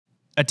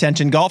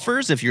Attention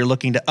golfers, if you're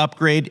looking to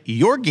upgrade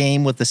your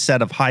game with a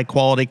set of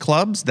high-quality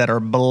clubs that are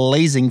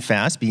blazing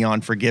fast,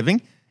 beyond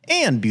forgiving,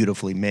 and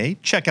beautifully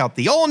made, check out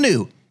the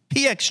all-new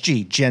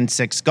PXG Gen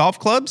 6 golf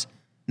clubs.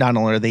 Not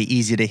only are they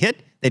easy to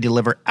hit, they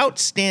deliver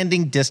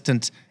outstanding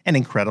distance and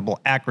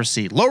incredible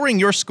accuracy, lowering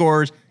your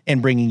scores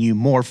and bringing you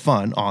more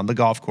fun on the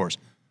golf course.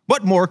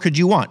 What more could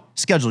you want?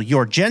 Schedule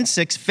your Gen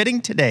 6 fitting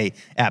today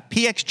at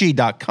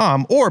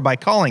pxg.com or by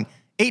calling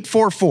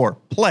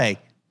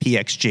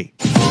 844-PLAY-PXG.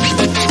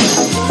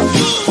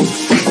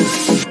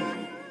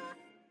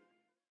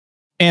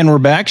 And we're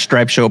back,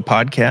 Stripe Show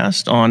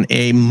podcast on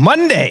a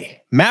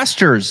Monday,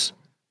 Masters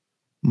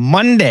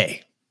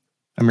Monday.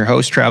 I'm your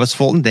host, Travis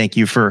Fulton. Thank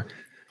you for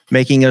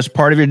making us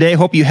part of your day.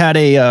 Hope you had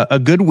a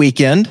good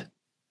weekend.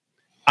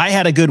 I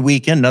had a good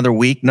weekend, another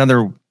week,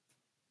 another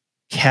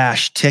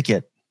cash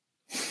ticket.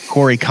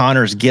 Corey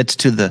Connors gets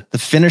to the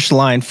finish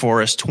line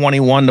for us,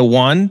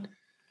 21-1.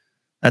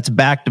 That's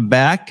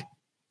back-to-back.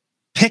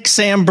 Pick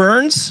Sam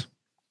Burns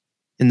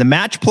in the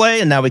match play,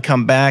 and now we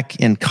come back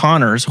in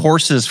Connors.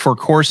 Horses for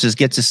Courses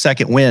gets his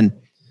second win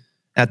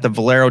at the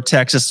Valero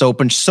Texas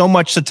Open. So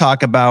much to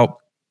talk about.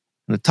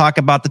 I'm going to talk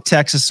about the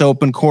Texas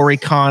Open. Corey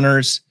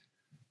Connors,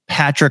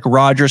 Patrick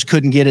Rogers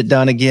couldn't get it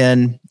done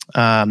again.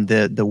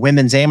 The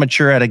women's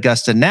amateur at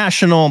Augusta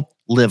National.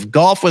 Live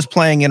Golf was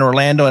playing in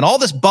Orlando, and all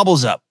this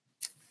bubbles up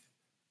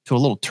to a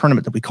little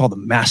tournament that we call the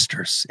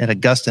Masters at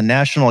Augusta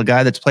National. A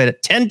guy that's played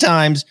it 10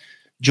 times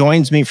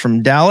joins me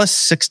from Dallas,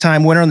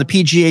 6-time winner on the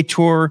PGA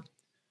Tour,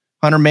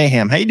 Hunter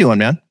Mahan. How you doing,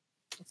 man?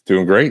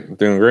 Doing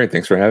great.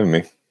 Thanks for having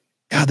me.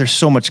 God, there's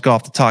so much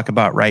golf to talk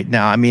about right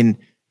now. I mean,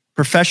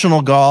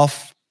 professional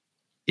golf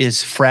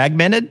is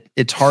fragmented.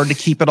 It's hard to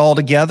keep it all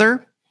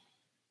together.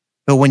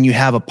 But when you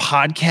have a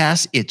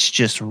podcast, it's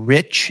just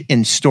rich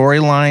in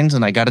storylines.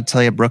 And I got to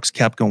tell you, Brooks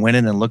Koepka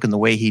winning and looking the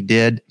way he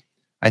did,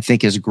 I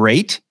think is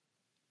great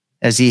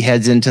as he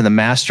heads into the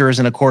Masters.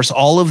 And of course,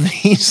 all of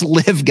these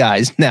live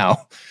guys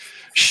now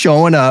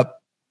showing up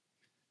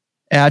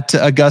at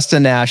Augusta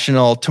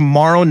National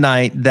tomorrow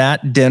night.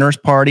 That dinner's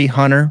party,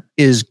 Hunter,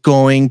 is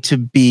going to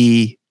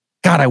be,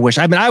 God, I wish.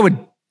 I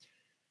mean,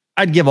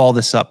 I'd give all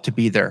this up to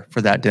be there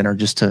for that dinner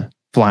just to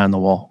fly on the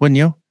wall. Wouldn't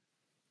you?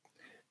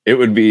 It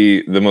would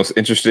be the most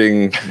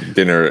interesting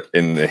dinner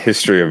in the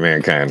history of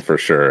mankind, for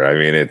sure. I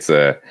mean, it's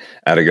at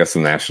Augusta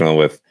National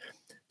with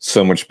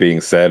so much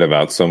being said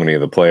about so many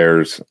of the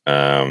players.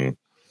 And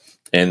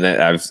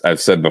that I've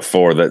said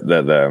before that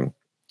the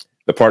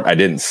part I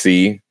didn't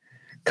see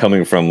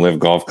coming from Live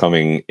Golf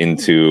coming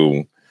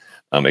into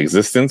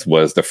existence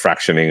was the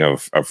fractioning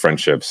of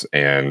friendships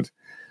and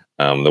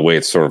the way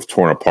it's sort of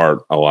torn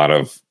apart a lot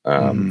of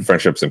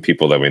friendships and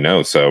people that we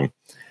know. So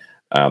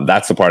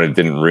that's the part I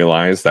didn't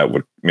realize that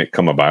would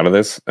come up out of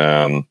this.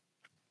 And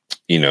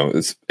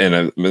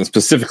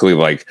specifically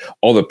like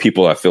all the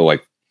people I feel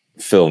like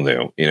Phil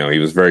knew. He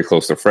was very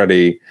close to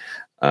Freddie.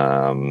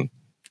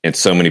 And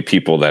so many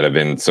people that have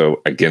been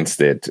so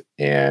against it,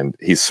 and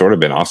he's sort of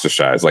been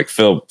ostracized. Like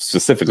Phil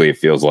specifically, it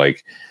feels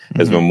like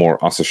has been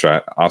more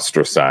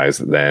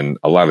ostracized than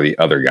a lot of the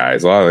other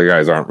guys. A lot of the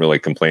guys aren't really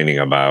complaining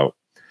about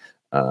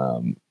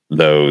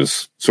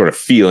those sort of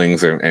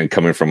feelings and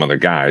coming from other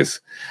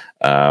guys.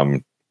 But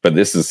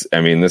this is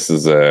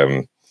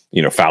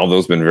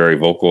Faldo's been very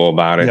vocal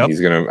about it. Yep.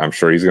 I'm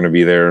sure he's gonna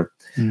be there.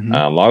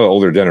 A lot of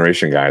older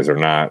generation guys are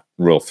not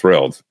real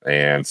thrilled,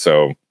 and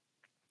so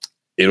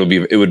it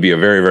would be a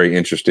very, very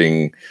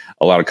interesting,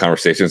 a lot of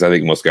conversations. I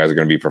think most guys are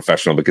going to be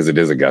professional because it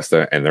is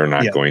Augusta and they're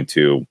not going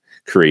to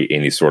create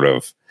any sort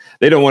of,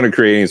 they don't want to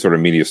create any sort of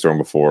media storm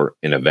before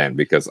an event,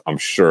 because I'm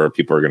sure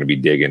people are going to be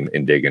digging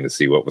to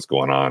see what was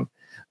going on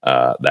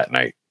that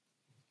night.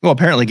 Well,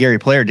 apparently Gary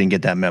Player didn't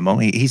get that memo.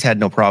 He's had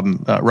no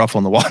problem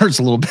ruffling the waters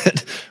a little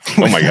bit.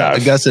 Oh my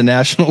gosh. Augusta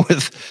National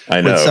with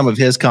some of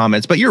his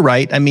comments. But you're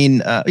right. I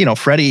mean,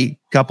 Freddie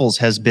Couples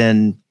has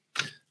been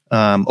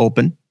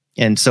open.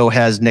 And so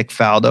has Nick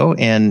Faldo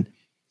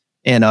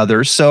and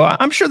others. So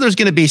I'm sure there's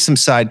going to be some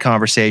side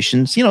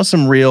conversations,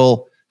 some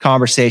real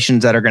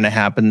conversations that are going to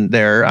happen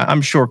there.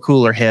 I'm sure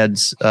cooler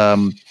heads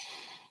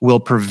will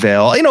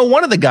prevail.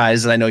 One of the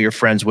guys that I know you're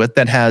friends with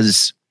that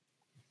has,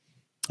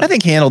 I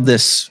think, handled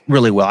this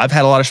really well. I've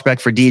had a lot of respect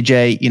for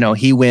DJ.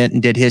 He went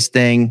and did his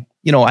thing.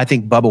 I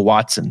think Bubba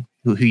Watson,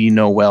 who you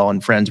know well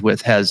and friends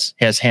with, has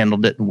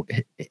handled it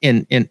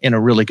in a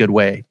really good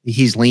way.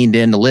 He's leaned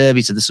in to Live.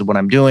 He said, "This is what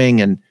I'm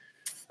doing," and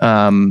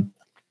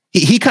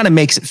he kind of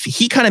makes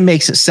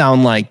it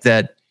sound like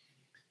that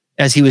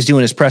as he was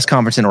doing his press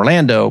conference in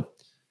Orlando,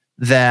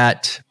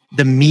 that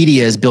the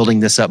media is building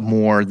this up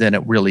more than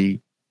it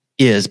really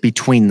is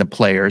between the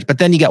players. But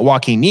then you got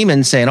Joaquin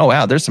Neiman saying, "Oh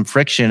wow, there's some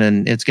friction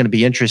and it's going to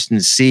be interesting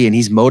to see." And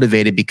he's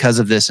motivated because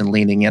of this and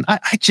leaning in.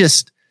 I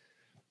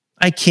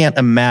can't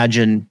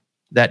imagine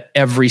that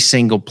every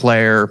single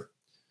player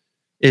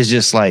is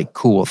just like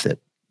cool with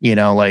it.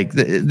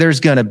 There's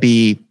going to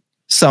be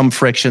some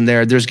friction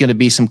there. There's going to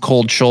be some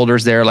cold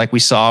shoulders there, like we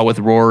saw with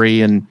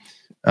Rory and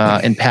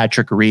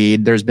Patrick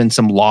Reed. There's been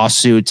some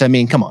lawsuits. I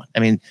mean, come on.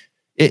 I mean,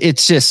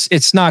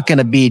 it's not going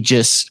to be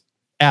just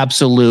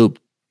absolute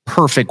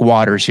perfect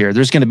waters here.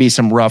 There's going to be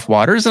some rough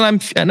waters,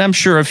 and I'm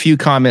sure a few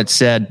comments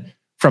said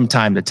from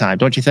time to time.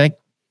 Don't you think?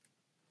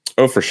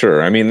 Oh, for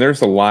sure. I mean,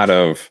 there's a lot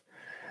of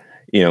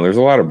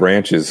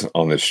branches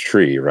on this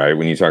tree, right?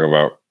 When you talk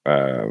about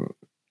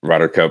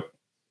Ryder Cup,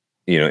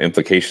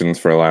 implications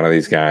for a lot of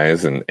these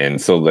guys,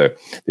 and so the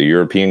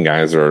European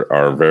guys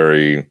are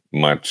very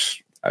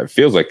much, it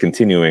feels like,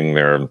 continuing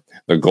their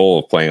goal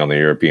of playing on the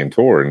European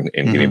tour and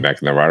getting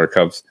back in the Ryder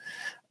Cups.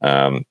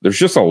 There's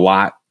just a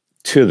lot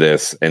to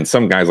this, and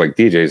some guys like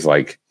DJ's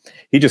like,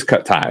 he just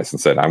cut ties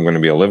and said, I'm going to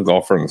be a live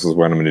golfer, and this is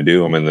what I'm going to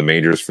do. I'm in the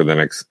majors for the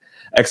next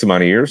X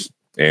amount of years,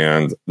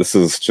 and this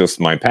is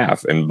just my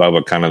path. And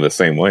Bubba kind of the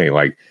same way.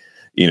 Like,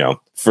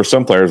 for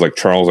some players like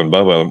Charles and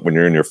Bubba, when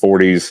you're in your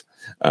 40s,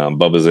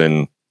 Bubba's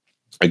in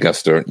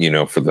Augusta,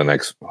 for the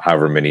next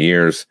however many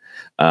years.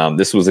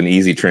 This was an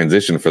easy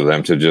transition for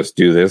them to just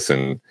do this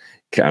and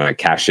kind of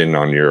cash in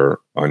on your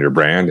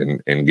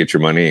brand and get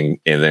your money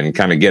and then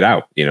kind of get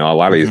out. A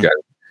lot of these guys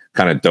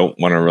kind of don't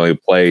want to really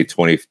play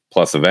 20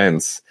 plus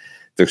events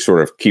to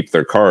sort of keep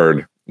their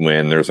card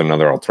when there's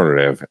another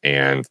alternative.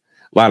 And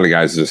a lot of the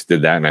guys just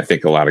did that. And I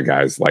think a lot of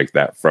guys like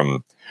that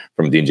from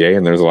DJ,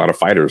 and there's a lot of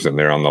fighters in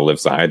there on the live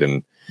side.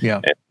 And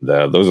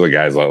those are the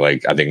guys that,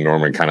 like, I think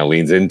Norman kind of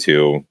leans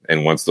into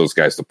and wants those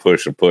guys to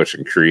push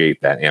and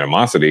create that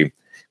animosity,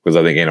 because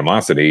I think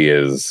animosity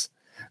is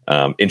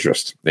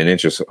interest, and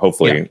interest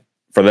hopefully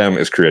for them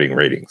is creating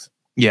ratings.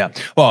 Yeah.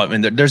 Well, I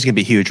mean, there's going to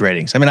be huge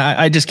ratings. I mean,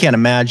 I just can't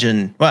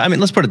imagine. Well, I mean,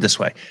 let's put it this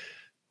way.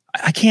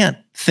 I can't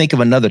think of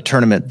another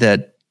tournament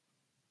that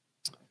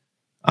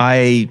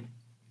I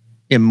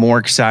am more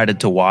excited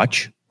to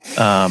watch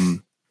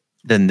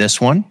than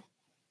this one,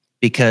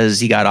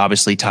 because you got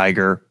obviously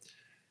Tiger.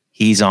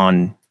 He's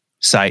on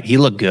site. He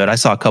looked good. I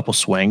saw a couple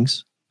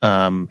swings.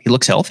 He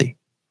looks healthy.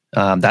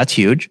 That's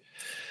huge.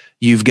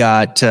 You've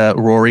got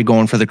Rory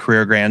going for the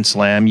career Grand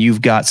Slam.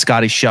 You've got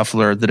Scotty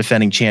Scheffler, the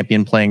defending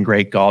champion, playing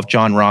great golf.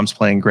 John Rahm's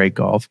playing great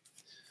golf.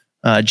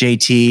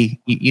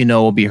 JT,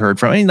 will be heard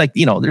from. I mean,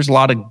 there's a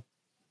lot of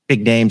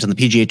big names on the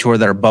PGA Tour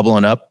that are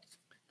bubbling up.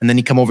 And then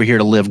you come over here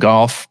to live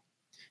golf,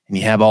 and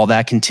you have all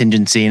that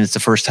contingency, and it's the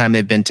first time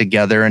they've been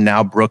together. And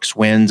now Brooks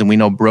wins, and we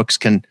know Brooks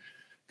can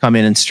come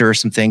in and stir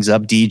some things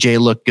up. DJ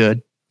looked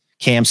good.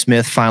 Cam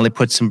Smith finally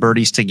put some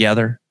birdies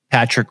together.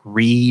 Patrick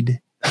Reed.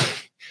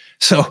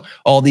 So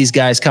all these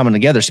guys coming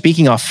together.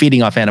 Speaking of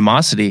feeding off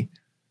animosity,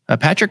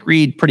 Patrick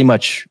Reed pretty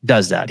much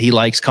does that. He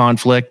likes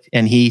conflict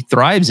and he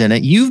thrives in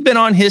it. You've been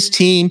on his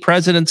team,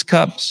 President's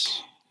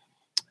Cups,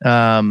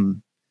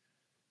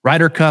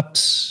 Ryder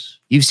Cups.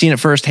 You've seen it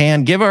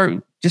firsthand. Give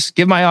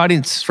my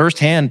audience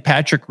firsthand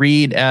Patrick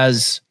Reed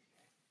as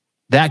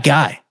that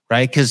guy,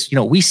 right? Because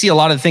we see a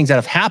lot of things that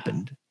have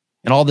happened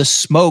and all this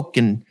smoke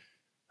and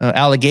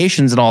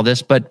allegations and all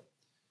this, but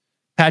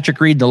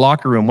Patrick Reed in the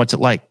locker room, what's it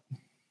like?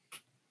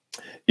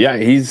 Yeah,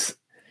 he's,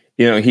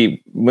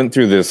 he went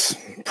through this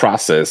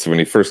process when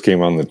he first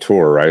came on the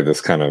tour, right?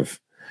 This kind of,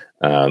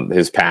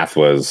 his path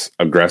was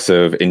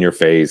aggressive, in your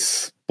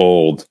face,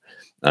 bold.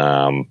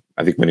 I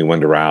think when he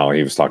went to Raleigh,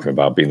 he was talking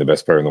about being the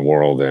best player in the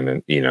world.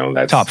 And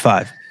that's top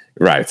 5.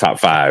 Right. Top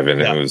 5.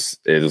 And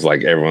it was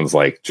like, everyone's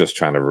like just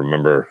trying to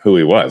remember who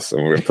he was,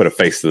 and we're going to put a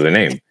face to the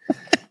name.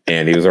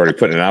 And he was already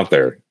putting it out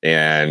there,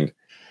 and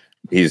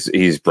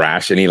he's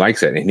brash, and he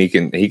likes it, and he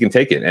can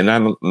take it. And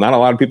not a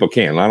lot of people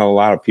can. Not a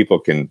lot of people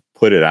can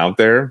put it out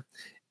there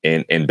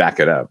and back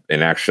it up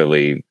and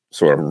actually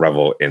sort of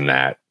revel in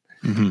that,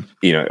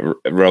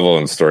 revel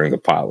in stirring the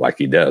pot like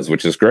he does,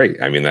 which is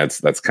great. I mean,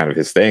 that's kind of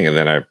his thing. And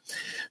then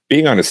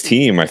being on his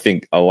team, I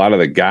think a lot of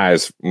the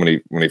guys,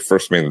 when he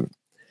first made kind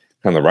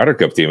of the Ryder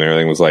Cup team and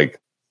everything, was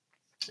like,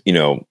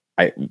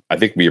 I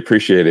think we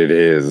appreciated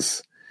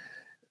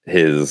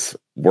his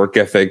work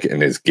ethic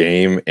and his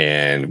game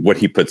and what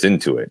he puts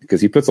into it, because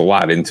he puts a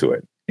lot into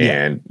it.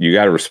 And you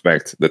got to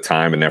respect the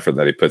time and effort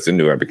that he puts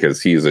into it,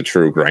 because he's a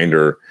true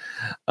grinder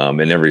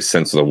in every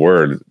sense of the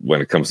word. When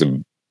it comes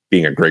to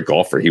being a great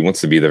golfer, he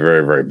wants to be the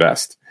very, very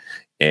best.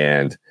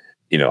 And,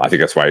 I think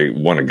that's why he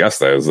won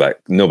Augusta, is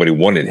that nobody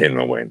wanted him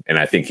to win. And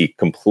I think he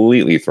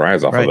completely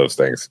thrives off of those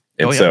things.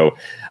 And so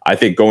I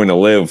think going to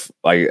live,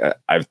 like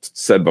I've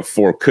said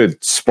before,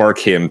 could spark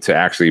him to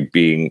actually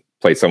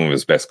play some of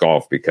his best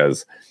golf,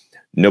 because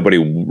nobody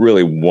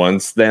really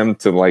wants them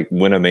to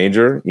win a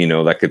major.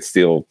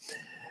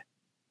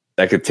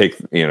 That could take,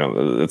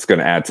 it's going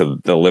to add to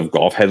the live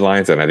golf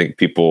headlines. And I think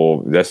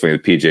people, definitely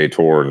the PGA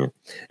Tour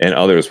and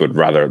others, would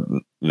rather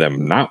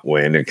them not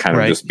win and kind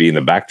of just be in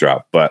the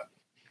backdrop. But,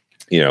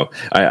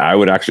 I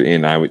would actually,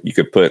 you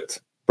could put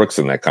Brooks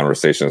in that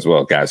conversation as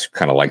well. Guys who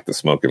kind of like the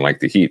smoke and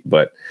like the heat,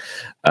 but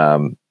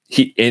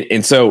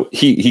so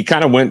he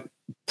kind of went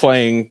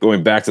playing,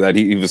 going back to that.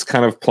 He was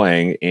kind of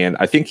playing, and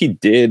I think he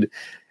did.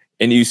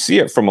 And you see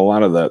it from a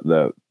lot of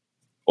the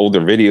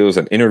older videos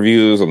and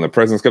interviews on the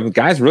President's Cup.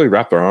 Guys really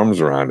wrapped their arms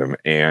around him,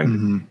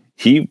 and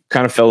he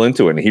kind of fell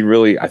into it. And he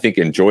really, I think,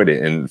 enjoyed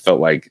it and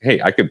felt like,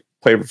 hey, I could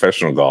play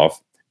professional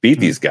golf, beat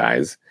these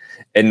guys,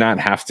 and not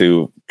have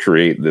to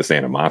create this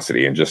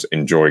animosity, and just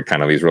enjoy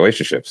kind of these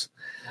relationships.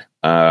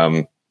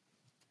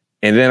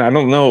 And then I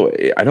don't know.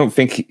 I don't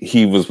think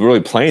he was really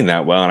playing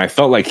that well. And I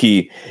felt like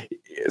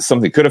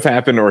something could have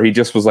happened, or he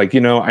just was like,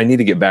 I need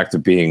to get back to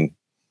being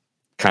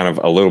kind of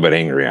a little bit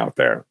angry out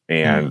there.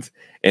 And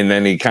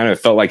then he kind of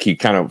felt like he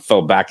kind of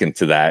fell back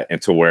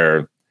into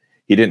where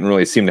he didn't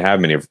really seem to have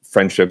many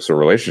friendships or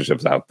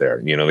relationships out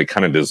there. They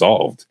kind of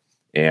dissolved.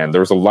 And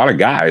there was a lot of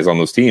guys on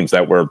those teams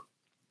that were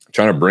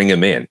trying to bring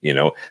him in,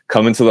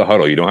 come into the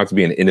huddle. You don't have to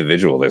be an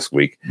individual this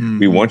week. Mm-hmm.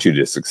 We want you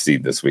to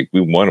succeed this week.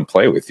 We want to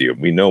play with you.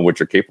 We know what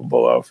you're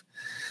capable of.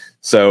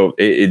 So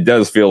it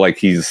does feel like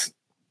he's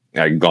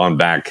gone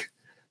back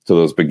to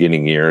those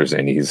beginning years,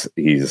 and he's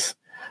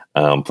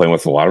playing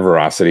with a lot of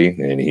veracity,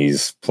 and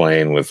he's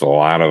playing with a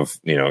lot of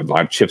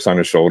chips on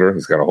his shoulder.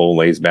 He's got a whole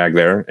lace bag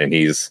there, and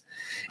he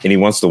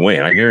wants to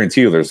win. I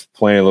guarantee you there's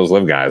plenty of those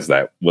live guys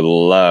that would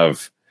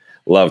love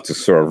to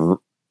sort of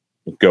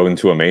go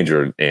into a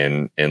major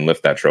and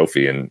lift that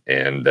trophy. And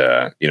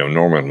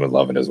Norman would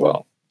love it as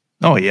well.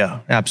 Oh yeah,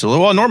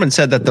 absolutely. Well, Norman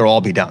said that they'll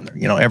all be down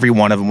there. Every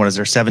one of them, what is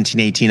there, 17,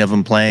 18 of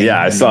them playing?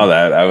 Yeah, I saw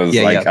that. I was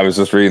I was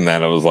just reading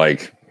that. I was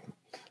like,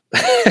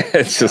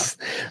 it's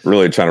just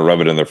really trying to rub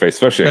it in their face,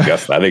 especially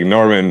Augusta. I think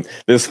Norman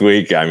this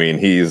week, I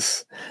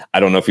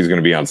don't know if he's going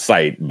to be on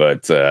site,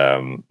 but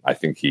I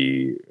think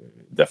he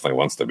definitely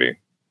wants to be.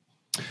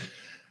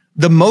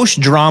 The most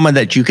drama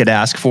that you could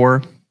ask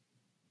for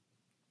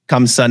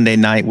come Sunday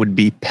night would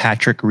be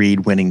Patrick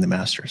Reed winning the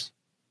Masters.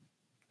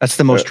 That's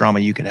the most drama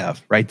you could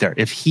have right there.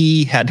 If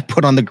he had to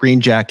put on the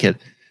green jacket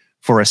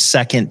for a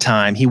second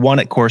time, he won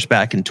at course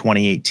back in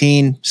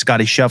 2018.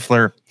 Scotty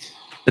Scheffler,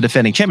 the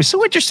defending champion.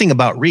 So interesting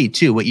about Reed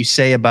too, what you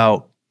say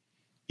about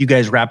you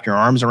guys wrapped your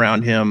arms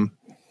around him,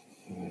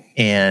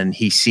 and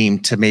he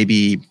seemed to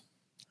maybe,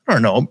 I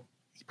don't know,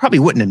 he probably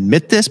wouldn't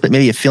admit this, but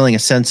maybe feeling a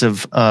sense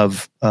of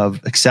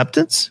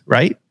acceptance,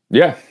 right?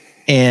 Yeah.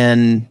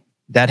 And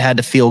that had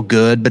to feel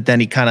good, but then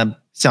he kind of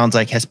sounds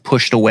like has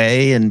pushed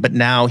away, but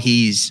now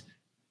he's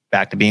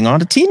back to being on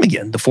the team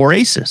again, the four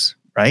aces,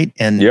 right?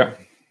 And with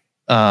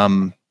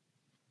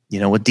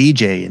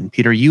DJ and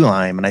Peter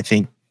Uihlein, and I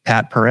think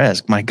Pat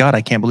Perez. My God,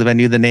 I can't believe I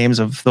knew the names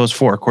of those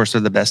four. Of course,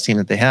 they're the best team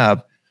that they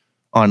have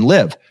on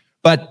LIV.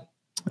 But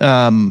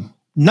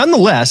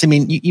nonetheless,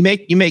 you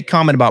make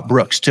comment about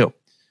Brooks too,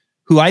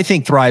 who I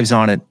think thrives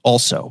on it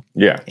also.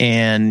 Yeah.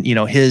 And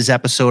his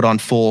episode on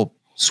Full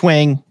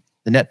Swing,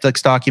 the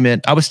Netflix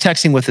document. I was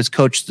texting with his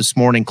coach this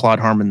morning, Claude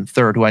Harmon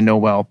III, who I know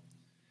well,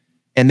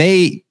 and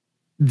they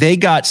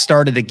got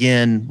started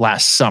again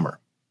last summer.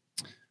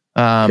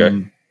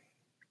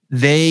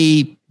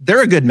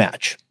 They're a good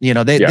match.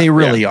 They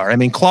really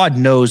are. Claude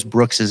knows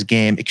Brooks's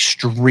game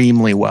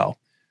extremely well.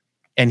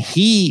 And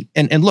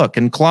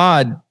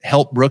Claude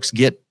helped Brooks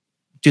get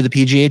to the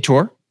PGA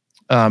Tour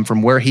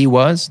from where he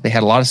was. They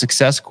had a lot of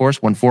success, of course,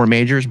 won 4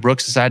 majors.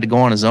 Brooks decided to go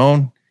on his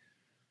own.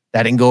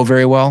 That didn't go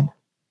very well.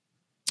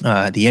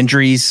 The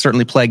injuries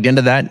certainly plagued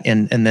into that,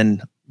 and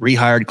then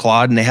rehired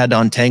Claude, and they had to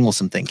untangle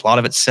some things. A lot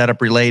of it's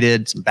setup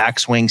related, some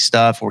backswing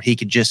stuff where he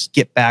could just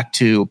get back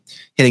to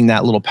hitting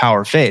that little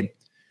power fade.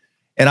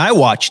 And I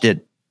watched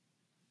it,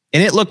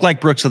 and it looked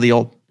like Brooks of the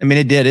old.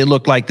 It did. It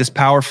looked like this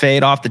power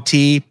fade off the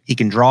tee. He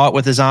can draw it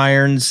with his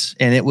irons,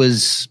 and it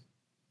was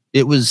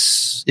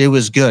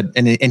good.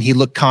 And he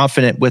looked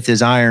confident with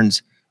his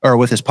irons or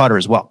with his putter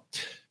as well.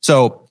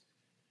 So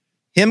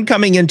him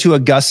coming into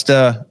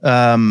Augusta,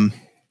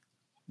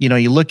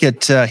 you look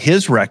at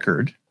his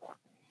record.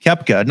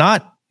 Koepka,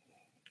 not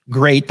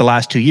great the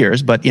last 2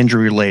 years, but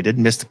injury related,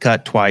 missed the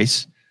cut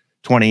twice,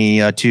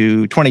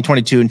 2022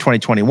 and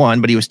 2021,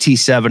 but he was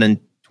T7 in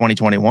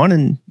 2021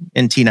 and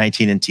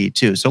T19 and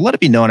T2. So let it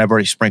be known, I've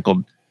already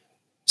sprinkled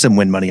some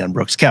win money on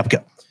Brooks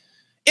Koepka.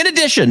 In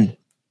addition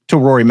to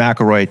Rory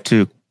McIlroy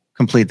to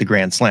complete the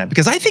Grand Slam,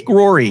 because I think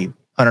Rory,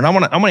 Hunter, and I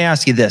want to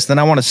ask you this, then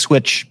I want to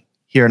switch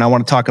here and I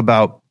want to talk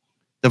about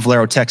the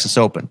Valero Texas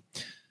Open,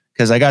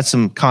 because I got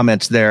some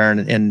comments there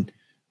and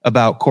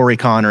about Corey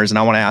Connors, and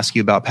I want to ask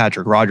you about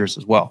Patrick Rogers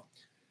as well.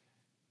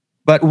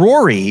 But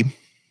Rory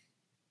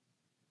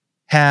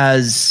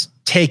has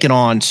taken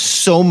on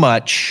so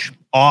much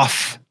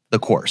off the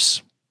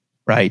course,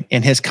 right?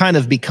 And has kind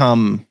of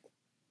become,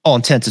 all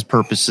intents and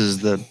purposes,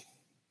 the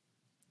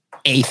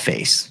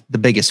face, the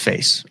biggest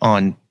face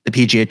on the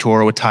PGA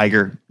Tour with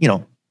Tiger,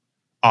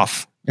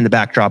 off in the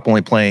backdrop,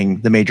 only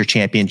playing the major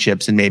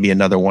championships and maybe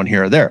another one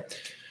here or there.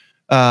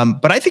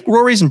 But I think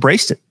Rory's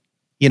embraced it.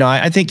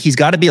 I think he's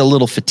got to be a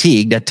little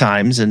fatigued at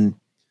times, and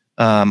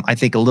I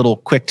think a little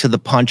quick to the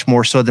punch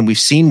more so than we've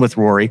seen with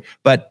Rory,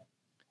 but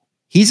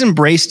he's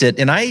embraced it.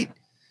 And I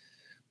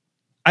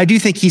do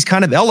think he's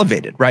kind of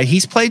elevated, right?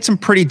 He's played some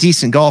pretty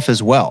decent golf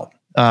as well.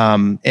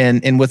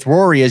 And with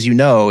Rory, as you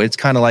know, it's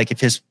kind of like if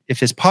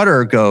his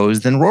putter goes,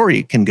 then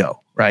Rory can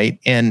go, right?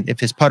 And if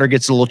his putter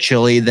gets a little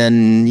chilly,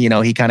 then,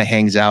 he kind of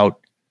hangs out,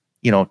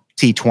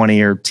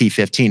 T20 or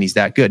T15. He's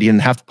that good. He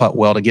didn't have to putt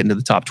well to get into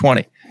the top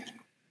 20.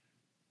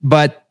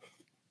 But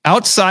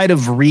outside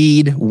of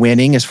Reed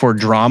winning, as for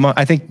drama,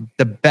 I think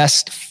the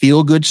best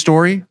feel-good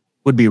story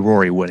would be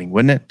Rory winning,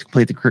 wouldn't it? To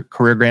complete the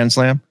career Grand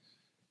Slam.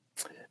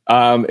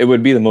 It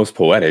would be the most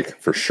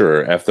poetic for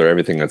sure after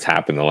everything that's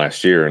happened the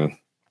last year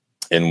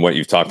and what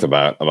you've talked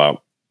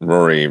about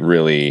Rory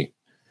really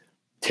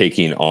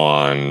taking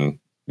on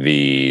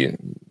the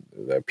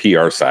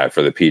PR side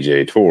for the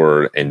PGA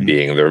Tour and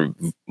being their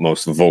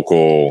most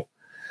vocal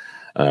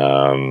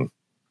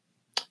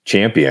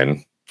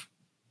champion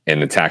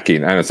and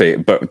attacking, I don't say,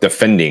 but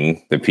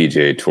defending the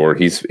PGA Tour.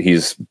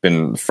 He's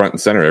been front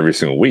and center every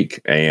single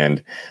week.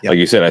 And like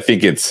you said, I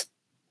think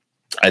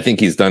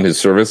he's done his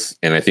service,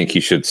 and I think he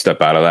should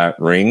step out of that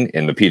ring,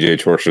 and the PGA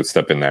Tour should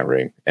step in that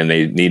ring. And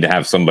they need to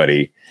have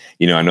somebody,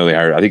 I know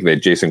I think they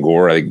had Jason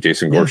Gore. I think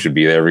Jason Gore should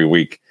be there every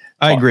week.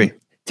 I agree.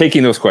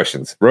 Taking those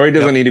questions. Rory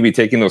doesn't need to be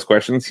taking those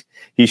questions.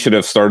 He should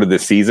have started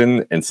this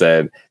season and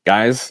said,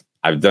 guys,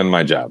 I've done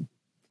my job.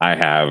 I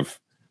have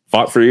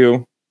fought for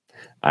you.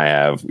 I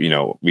have,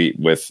 we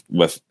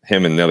with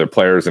him and the other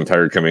players and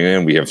Tiger coming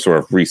in, we have sort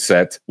of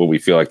reset what we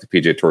feel like the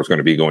PGA Tour is going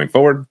to be going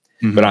forward.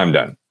 But I'm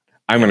done.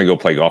 I'm going to go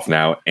play golf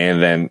now.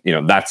 And then,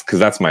 that's because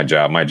that's my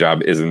job. My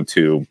job isn't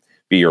to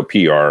be your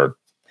PR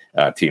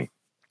team.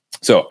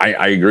 So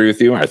I agree with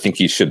you. I think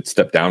he should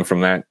step down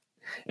from that.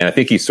 And I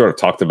think he sort of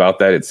talked about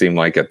that. It seemed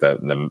like at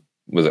the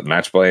was it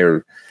match play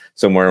or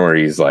somewhere where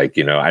he's like,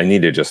 I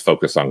need to just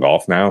focus on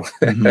golf now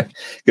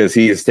because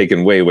he has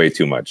taken way, way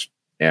too much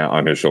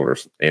on his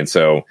shoulders. And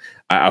so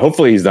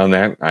hopefully he's done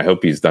that. I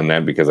hope he's done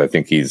that because I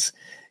think he's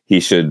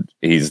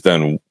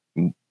done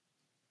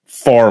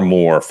far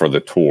more for the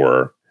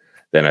tour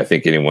than I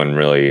think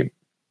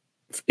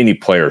any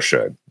player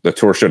should. The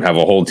tour should have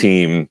a whole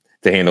team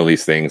to handle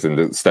these things and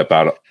to step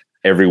out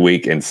every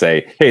week and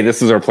say, hey,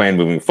 this is our plan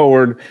moving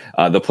forward.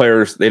 The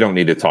players, they don't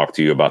need to talk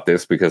to you about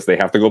this because they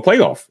have to go play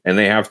golf and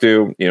they have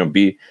to,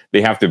 be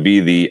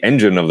the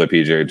engine of the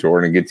PGA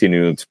Tour and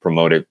continue to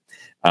promote it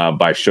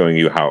by showing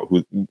you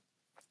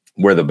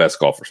where the best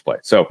golfers play.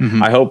 So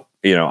I hope,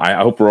 I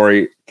hope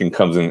Rory can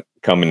come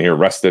in here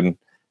rested,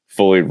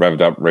 fully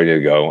revved up, ready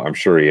to go. I'm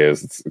sure he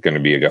is. It's going to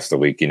be Augusta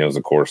week. He knows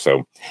the course,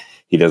 so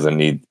he doesn't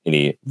need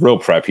any real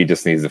prep. He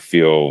just needs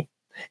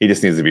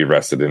to be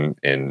rested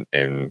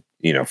and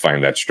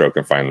find that stroke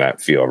and find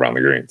that feel around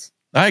the greens.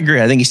 I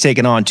agree. I think he's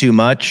taken on too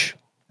much.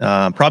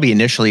 Probably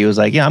initially he was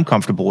like, yeah, I'm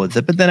comfortable with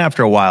it. But then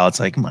after a while, it's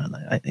like, come on,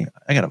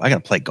 I gotta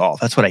play golf.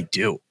 That's what I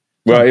do.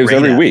 Well, it was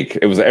every week.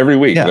 It was every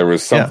week. Yeah, there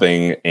was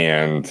something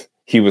and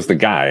he was the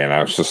guy. And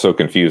I was just so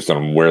confused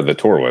on where the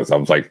tour was. I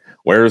was like,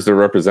 where is the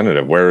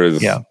representative? Where is,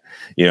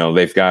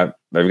 they've got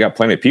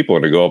plenty of people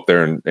to go up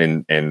there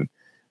and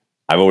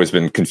I've always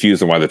been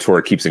confused on why the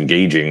tour keeps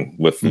engaging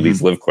with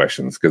these live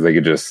questions. Cause they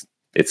could just,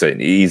 it's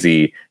an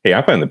easy, hey,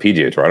 I play on the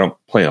PGA Tour. I don't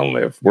play on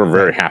live. We're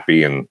very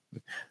happy. And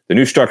the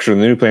new structure,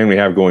 the new plan we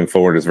have going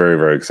forward is very,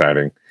 very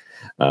exciting.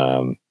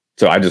 So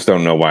I just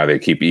don't know why they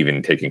keep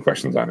even taking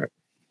questions on it.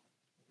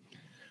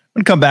 I'm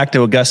going to come back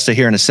to Augusta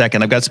here in a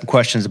second. I've got some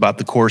questions about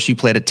the course. You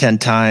played it 10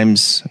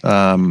 times.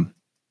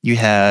 You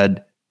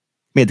had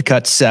made the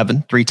cut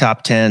 7, 3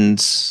 top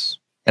 10s,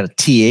 had a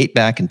T8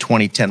 back in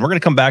 2010. We're going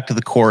to come back to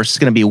the course. It's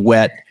going to be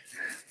wet.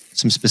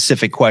 Some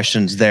specific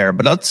questions there,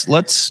 but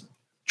let's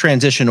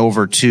transition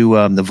over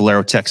to the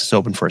Valero Texas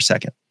Open for a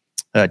second.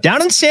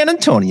 Down in San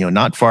Antonio,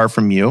 not far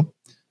from you.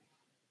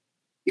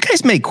 You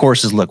guys make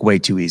courses look way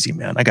too easy,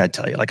 man. I got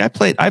to tell you, like I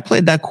played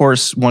that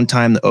course one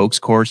time, the Oaks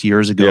course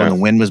years ago, and the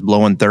wind was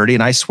blowing 30.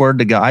 And I swear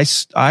to God,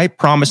 I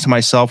promised to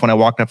myself when I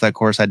walked off that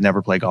course, I'd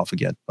never play golf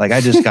again. Like I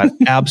just got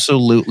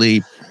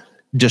absolutely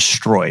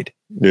destroyed.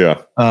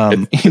 Yeah.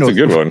 It's a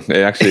good one.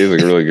 It actually is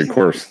a really good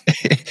course.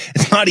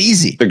 It's not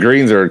easy. The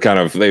greens are kind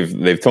of,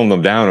 they've toned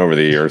them down over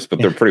the years, but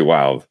they're pretty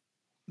wild.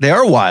 They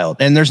are wild,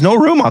 and there's no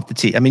room off the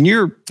tee. I mean,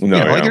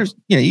 there's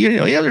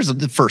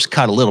the first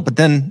cut a little, but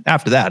then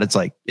after that, it's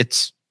like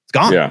it's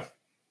gone. Yeah,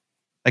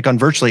 like on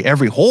virtually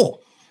every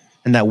hole,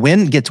 and that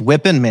wind gets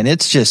whipping. Man,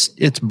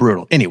 it's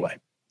brutal. Anyway,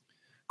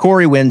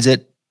 Corey wins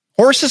it.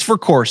 Horses for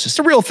courses, it's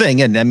a real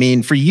thing, and I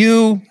mean, for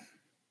you,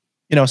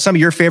 some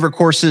of your favorite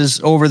courses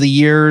over the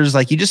years,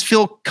 like you just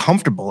feel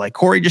comfortable. Like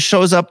Corey just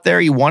shows up there.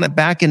 He won it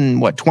back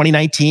in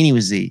 2019. He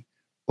was the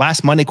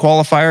last Monday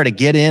qualifier to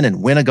get in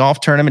and win a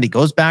golf tournament. He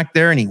goes back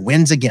there and he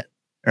wins again,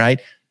 right?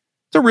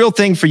 It's a real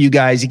thing for you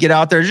guys. You get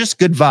out there, just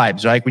good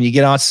vibes, right? When you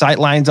get out sight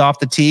lines off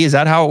the tee, is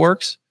that how it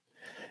works?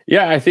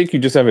 Yeah, I think you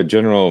just have a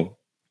general,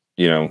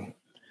 you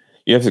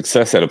have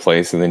success at a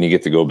place and then you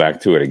get to go back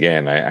to it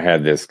again. I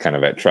had this kind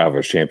of at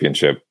Travelers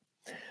Championship,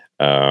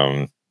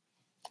 one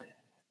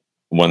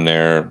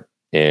there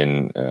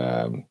in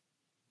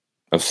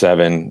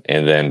 2007,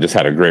 and then just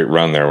had a great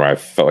run there where I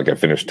felt like I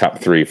finished top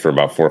 3 for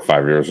about 4 or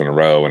 5 years in a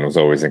row and was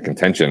always in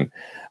contention.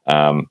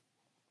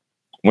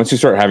 Once you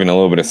start having a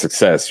little bit of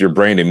success, your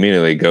brain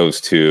immediately goes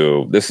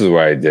to, this is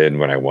what I did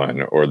when I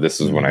won, or this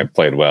is when I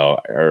played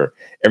well, or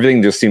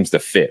everything just seems to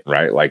fit,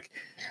 right? Like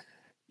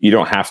you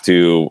don't have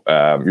to,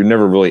 you're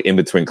never really in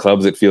between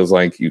clubs. It feels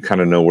like you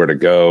kind of know where to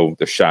go.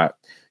 The shot,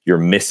 your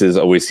misses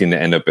always seem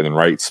to end up in the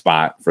right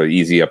spot for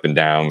easy up and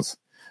downs.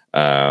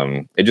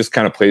 It just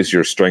kind of plays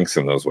your strengths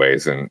in those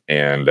ways. And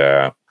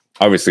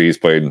obviously he's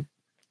played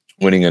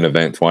winning an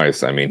event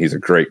twice. I mean, he's a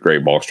great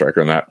ball striker,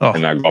 and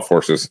that golf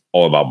course is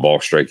all about ball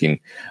striking.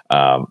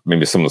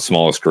 Maybe some of the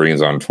smallest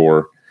greens on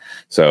tour.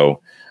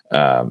 So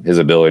his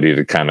ability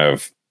to kind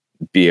of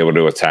be able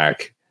to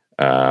attack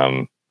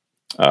from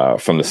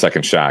the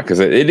second shot, because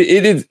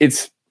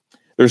it's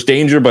there's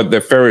danger, but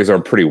the fairways are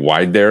pretty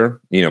wide there,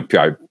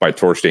 by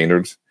tour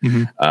standards.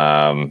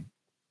 Mm-hmm.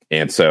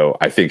 And so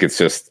I think it's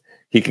just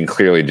he can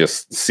clearly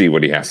just see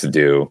what he has to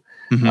do.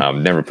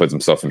 Mm-hmm. Never puts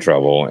himself in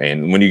trouble.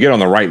 And when you get on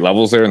the right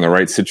levels there and the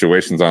right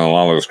situations on a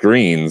lot of those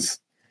greens,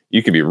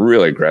 you can be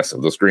really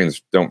aggressive. Those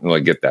greens don't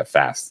really get that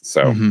fast.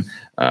 So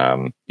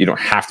you don't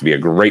have to be a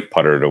great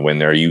putter to win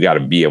there. You got to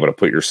be able to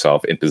put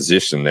yourself in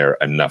position there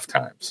enough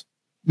times.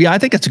 Yeah, I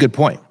think that's a good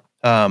point.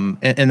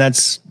 And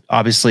that's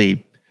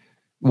obviously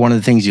one of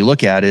the things you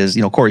look at is,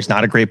 Corey's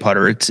not a great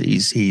putter.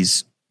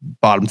 He's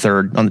bottom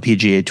third on the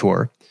PGA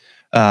Tour.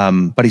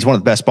 But he's one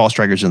of the best ball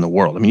strikers in the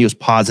world. I mean, he was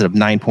positive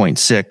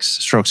 9.6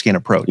 strokes gain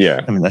approach.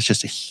 Yeah. I mean, that's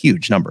just a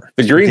huge number.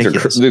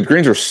 The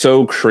greens are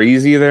so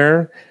crazy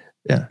there.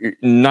 Yeah.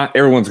 Not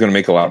everyone's going to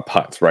make a lot of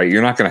putts, right?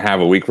 You're not going to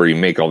have a week where you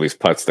make all these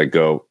putts that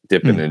go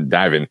dipping and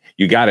diving.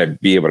 You got to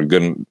be able to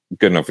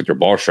good enough with your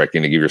ball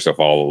striking to give yourself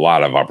a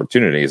lot of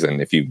opportunities.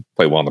 And if you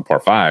play well in the par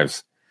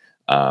fives,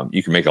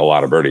 you can make a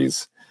lot of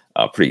birdies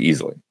pretty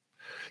easily.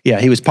 Yeah.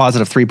 He was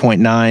positive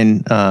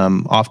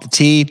 3.9 off the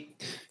tee.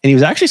 And he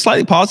was actually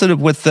slightly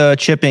positive with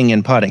chipping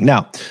and putting.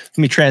 Now, let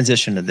me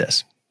transition to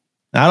this.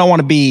 Now, I don't want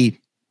to be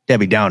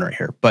Debbie Downer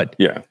here, but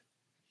yeah,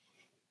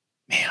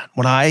 man,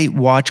 when I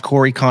watch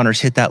Corey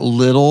Connors hit that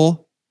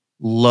little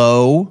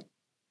low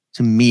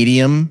to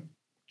medium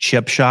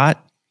chip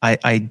shot,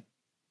 I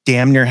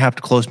damn near have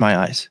to close my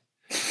eyes,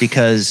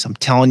 because I'm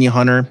telling you,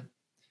 Hunter,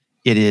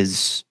 it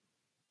is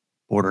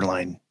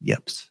borderline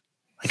yips.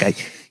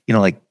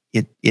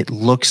 It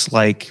looks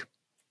like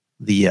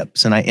the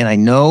yips, and I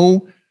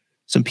know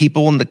some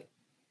people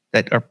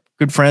that are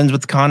good friends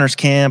with the Connors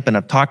camp, and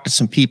I've talked to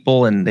some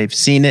people and they've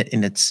seen it,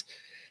 and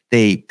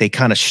they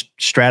kind of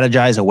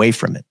strategize away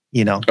from it,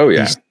 Oh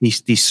yeah.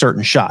 These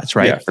certain shots,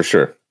 right? Yeah, for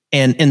sure.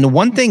 And the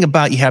one thing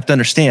you have to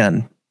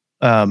understand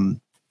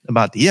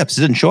about the yips,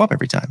 it doesn't show up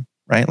every time,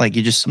 right? Like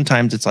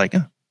sometimes it's like,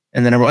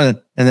 and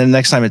then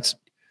next time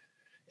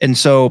and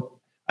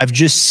so I've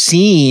just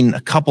seen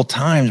a couple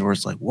times where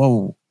it's like,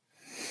 whoa.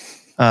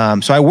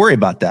 So I worry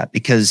about that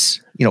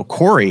because,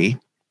 Corey,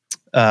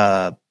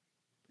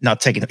 not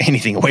taking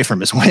anything away from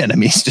his win. I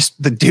mean,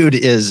 the dude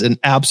is an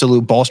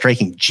absolute ball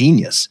striking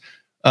genius.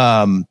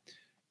 And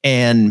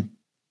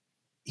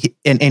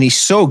he's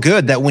so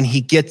good that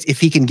if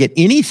he can get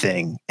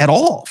anything at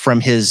all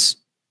from his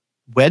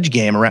wedge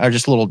game around, or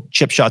just little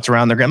chip shots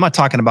around the ground. I'm not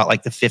talking about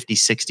like the 50,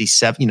 60,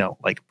 70,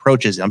 like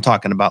approaches. I'm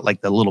talking about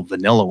like the little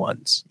vanilla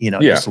ones,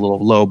 just a little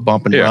low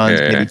bump and runs,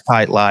 maybe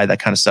tight lie, that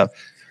kind of stuff.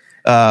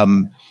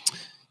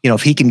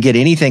 If he can get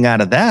anything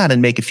out of that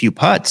and make a few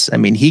putts, I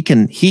mean, he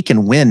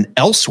can win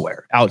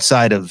elsewhere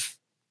outside of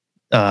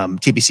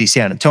TPC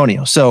San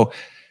Antonio. So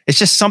it's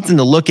just something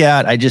to look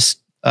at.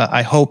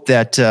 I hope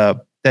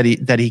that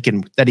he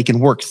can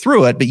work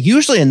through it. But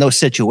usually in those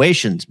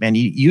situations, man,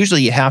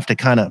 you have to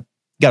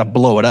got to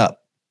blow it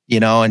up,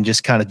 and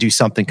just kind of do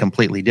something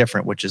completely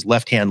different, which is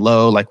left hand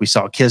low, like we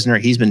saw Kisner.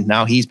 He's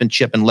been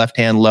chipping left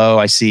hand low.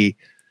 I see.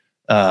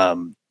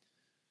 I'm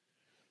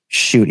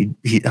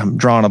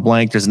drawing a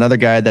blank. There's another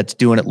guy that's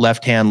doing it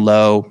left hand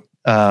low.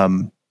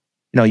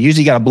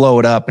 Usually got to blow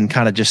it up and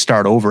kind of just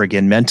start over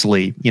again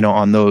mentally,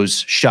 on those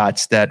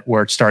shots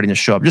where it's starting to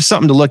show up. Just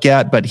something to look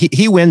at, but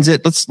he wins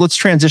it. Let's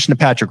transition to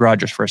Patrick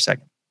Rogers for a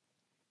second.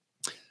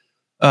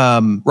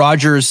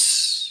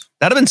 Rogers,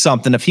 that'd have been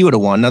something if he would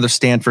have won. Another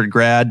Stanford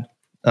grad,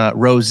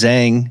 Rose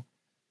Zhang,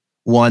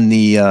 won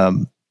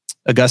the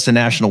Augusta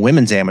National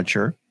Women's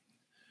Amateur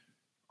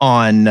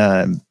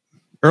on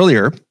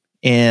earlier.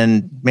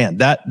 And man,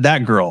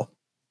 that girl,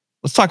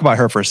 let's talk about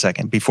her for a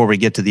second before we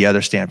get to the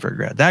other Stanford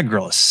grad. That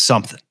girl is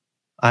something.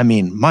 I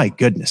mean, my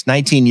goodness,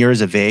 19 years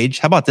of age.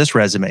 How about this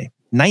resume?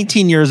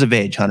 19 years of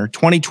age, Hunter,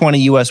 2020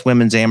 U.S.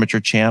 Women's Amateur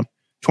Champ,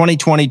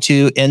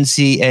 2022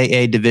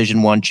 NCAA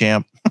Division I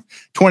Champ,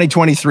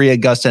 2023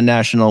 Augusta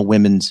National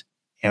Women's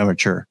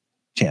Amateur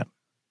Champ.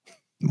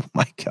 Oh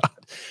my God.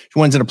 She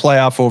wins in a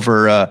playoff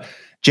over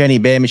Jenny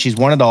Bay. I mean, she's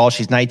won it all.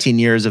 She's 19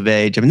 years of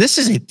age. I mean, this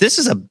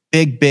is a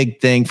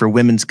big thing for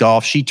women's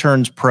golf. She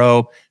turns pro.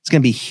 It's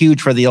going to be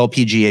huge for the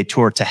LPGA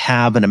Tour to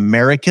have an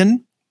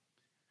American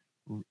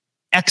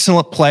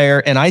excellent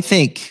player, and I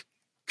think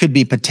could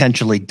be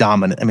potentially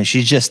dominant. I mean,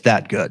 she's just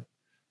that good.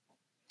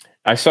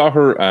 I saw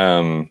her.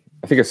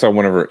 I think I saw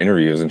one of her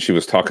interviews, and she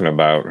was talking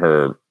about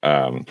her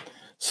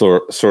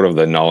sort of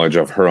the knowledge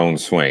of her own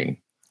swing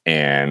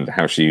and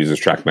how she uses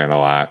TrackMan a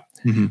lot,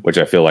 which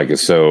I feel like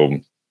is so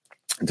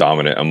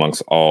dominant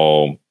amongst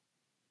all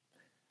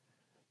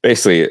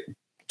basically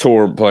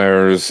tour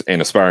players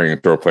and aspiring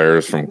tour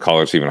players from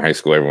college to even high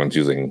school. Everyone's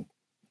using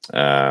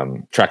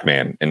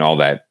TrackMan and all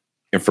that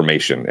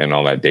information and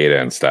all that data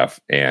and stuff.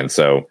 And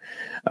so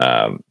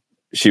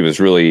she was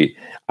really,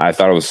 I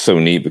thought it was so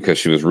neat because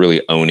she was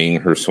really owning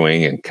her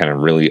swing and kind of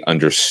really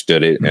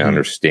understood it and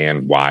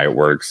understand why it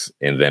works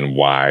and then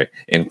why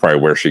and probably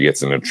where she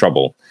gets into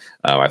trouble.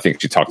 I think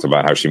she talked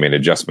about how she made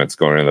adjustments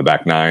going in the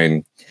back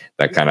nine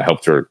that kind of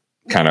helped her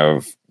kind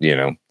of,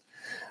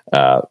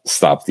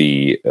 stop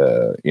the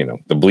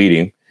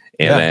bleeding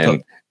and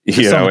then,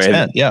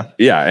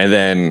 and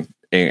then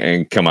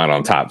and come out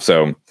on top.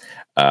 So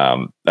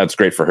that's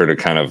great for her to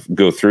kind of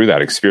go through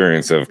that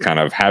experience of kind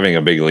of having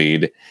a big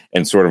lead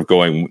and sort of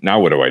going, now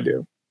what do I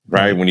do?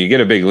 Right. When you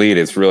get a big lead,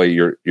 it's really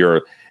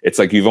it's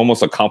like you've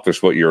almost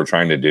accomplished what you were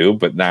trying to do,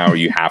 but now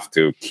you have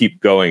to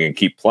keep going and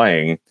keep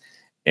playing.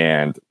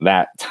 And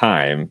that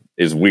time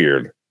is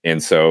weird.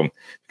 And so,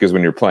 because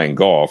when you're playing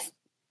golf,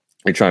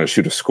 you're trying to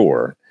shoot a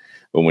score.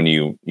 But when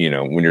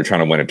when you're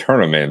trying to win a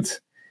tournament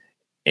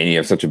and you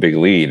have such a big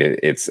lead,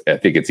 I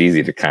think it's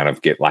easy to kind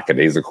of get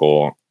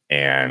lackadaisical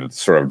and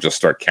sort of just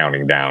start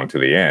counting down to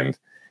the end.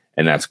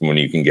 And that's when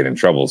you can get in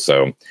trouble.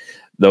 So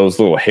those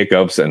little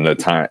hiccups and the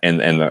time and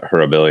her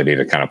ability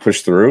to kind of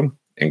push through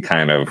and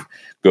kind of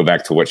go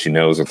back to what she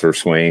knows with her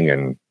swing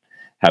and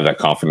have that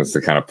confidence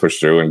to kind of push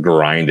through and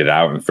grind it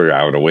out and figure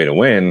out a way to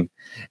win.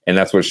 And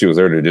that's what she was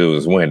there to do,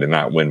 is win, and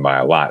not win by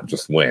a lot,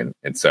 just win.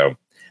 And so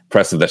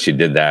impressive that she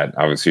did that.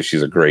 Obviously,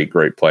 she's a great,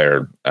 great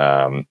player.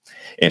 And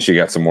she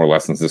got some more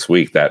lessons this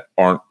week that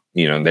aren't,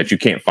 that you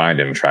can't find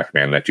in a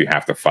TrackMan, that you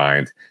have to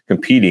find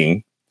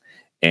competing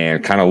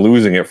and kind of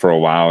losing it for a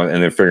while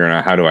and then figuring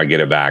out, how do I get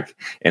it back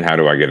and how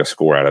do I get a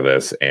score out of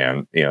this?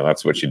 And,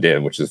 that's what she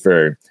did, which is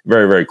very,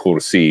 very, very cool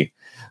to see.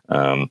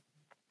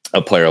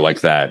 A player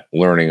like that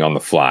learning on the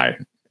fly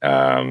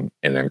and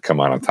then come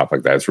out on top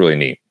like that. It's really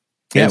neat.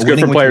 Yeah, it's good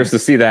for players to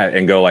see that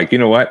and go like, you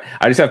know what?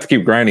 I just have to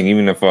keep grinding,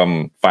 even if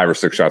I'm 5 or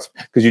 6 shots,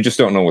 because you just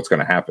don't know what's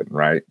going to happen,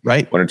 right?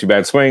 Right. 1 or 2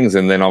 bad swings,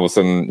 and then all of a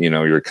sudden,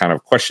 you're kind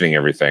of questioning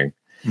everything.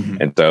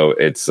 And so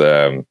it's,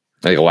 I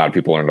think a lot of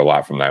people learned a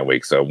lot from that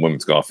week. So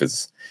women's golf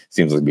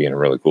seems like being a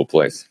really cool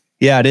place.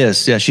 Yeah, it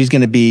is. Yeah, she's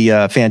going to be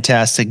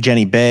fantastic.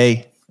 Jenny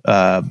Bay,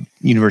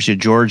 University of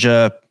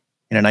Georgia,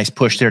 and a nice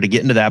push there to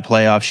get into that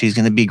playoff. She's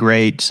going to be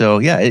great. So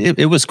yeah,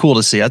 it was cool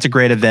to see. That's a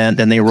great event.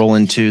 Then they roll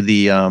into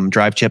the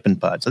drive, chip, and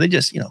putt. So they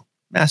just,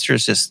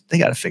 Masters they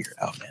got to figure it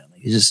out, man.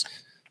 You just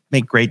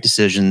make great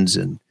decisions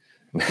and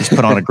just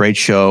put on a great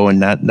show.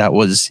 And that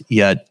was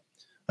yet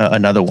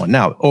another one.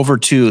 Now over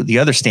to the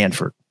other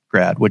Stanford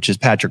grad, which is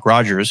Patrick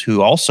Rogers,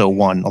 who also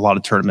won a lot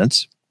of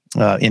tournaments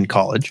in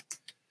college,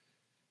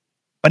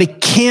 but he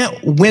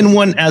can't win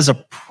one as a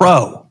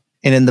pro.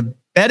 And in the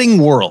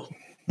betting world,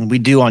 we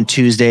do on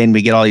Tuesday and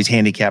we get all these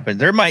handicapping,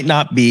 there might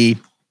not be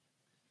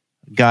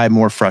a guy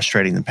more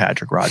frustrating than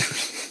Patrick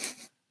Rogers.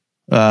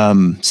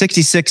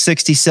 66,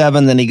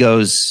 67, then he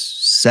goes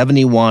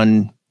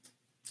 71,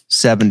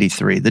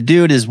 73. The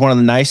dude is one of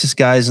the nicest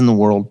guys in the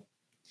world.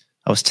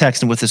 I was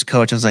texting with his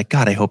coach. I was like,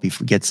 God, I hope he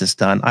gets this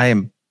done. I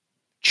am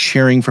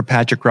cheering for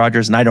Patrick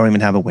Rogers and I don't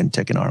even have a win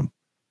ticket on him.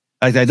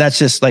 Like that's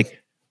just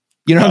like,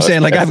 what I'm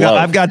saying? Like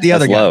I've got the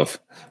other guy. Love.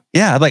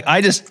 Yeah. Like I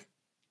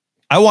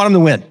want him to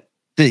win.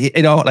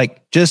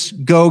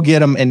 Just go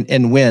get him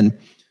and win.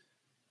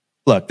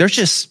 Look,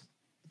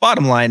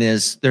 bottom line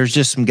is there's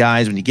just some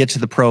guys when you get to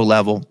the pro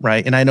level,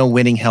 right? And I know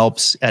winning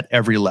helps at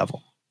every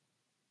level,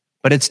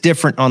 but it's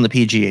different on the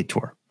PGA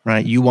Tour,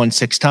 right? You won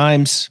 6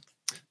 times.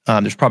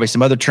 There's probably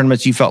some other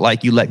tournaments you felt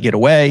like you let get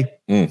away,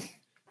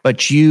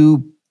 but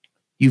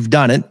you've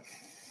done it.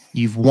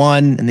 You've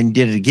won, and then you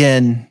did it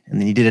again, and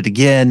then you did it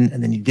again,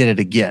 and then you did it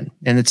again.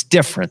 And it's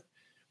different.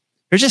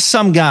 There's just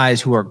some guys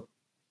who are,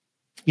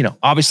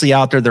 obviously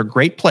out there, they're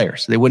great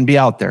players. They wouldn't be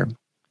out there.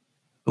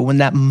 But when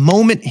that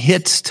moment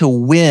hits to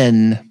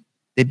win,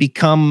 they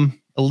become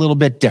a little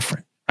bit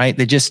different, right?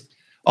 They just,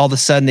 all of a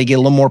sudden, they get a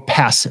little more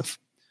passive.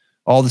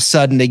 All of a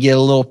sudden, they get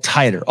a little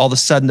tighter. All of a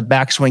sudden, the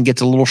backswing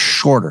gets a little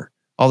shorter.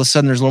 All of a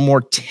sudden, there's a little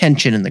more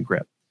tension in the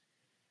grip.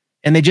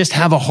 And they just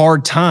have a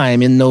hard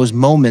time in those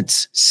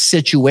moments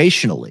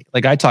situationally.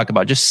 Like I talk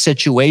about just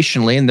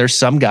situationally. And there's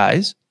some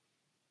guys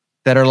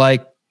that are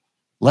like,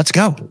 let's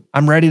go.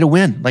 I'm ready to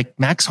win. Like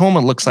Max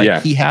Homa looks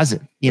like he has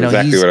it.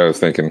 Exactly what I was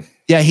thinking.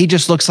 Yeah, he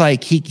just looks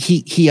like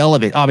he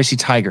elevated. Obviously,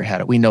 Tiger had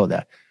it. We know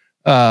that.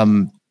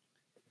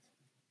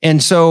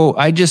 And so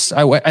I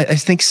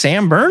think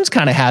Sam Burns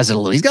kind of has it a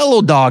little. He's got a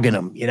little dog in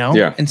him,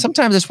 Yeah. And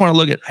sometimes I just want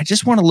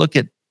to look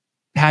at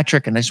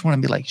Patrick, and I just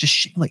want to be like,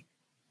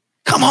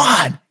 come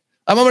on.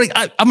 I'm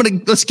gonna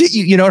let's get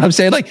you. You know what I'm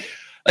saying?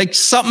 Like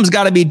something's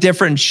got to be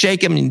different.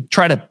 Shake him and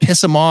try to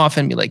piss him off,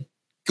 and be like,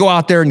 go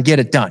out there and get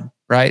it done,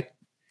 right?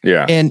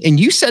 Yeah. And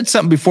you said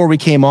something before we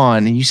came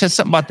on, and you said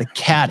something about the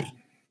caddy,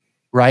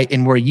 right?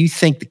 And where you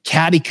think the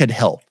caddy could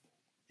help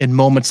in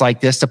moments like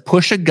this to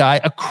push a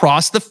guy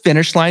across the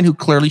finish line who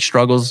clearly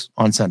struggles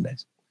on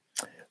Sundays.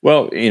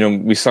 Well,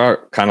 we saw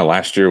kind of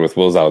last year with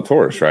Will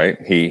Zalatoris,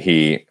 right?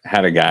 He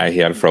had a guy he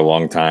had for a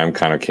long time,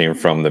 kind of came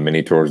from the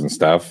mini tours and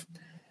stuff.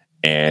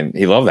 And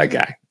he loved that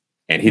guy.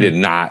 And he did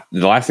not,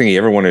 the last thing he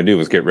ever wanted to do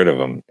was get rid of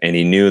him. And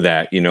he knew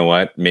that,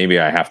 maybe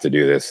I have to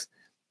do this.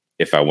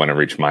 if I want to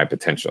reach my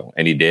potential.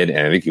 And he did.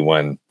 And I think he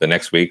won the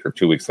next week or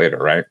 2 weeks later.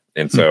 Right.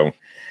 And so,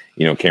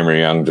 Cameron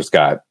Young just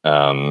got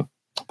Paul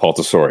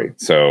Tesori.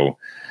 So,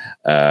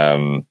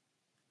 and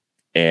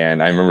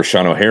I remember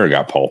Sean O'Hare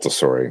got Paul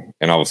Tesori,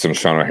 and all of a sudden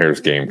Sean O'Hare's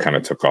game kind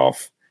of took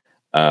off.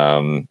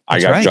 I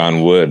got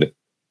John Wood,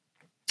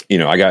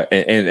 I got,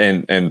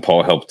 and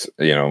Paul helped,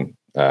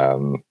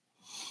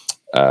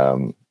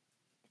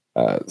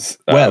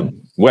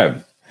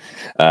 Webb.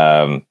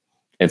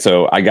 And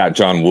so I got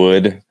John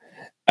Wood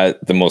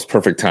at the most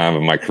perfect time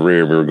of my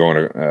career. We were going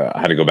to, I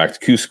had to go back to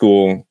Q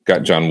school,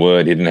 got John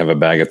Wood. He didn't have a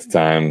bag at the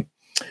time.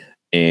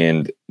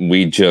 And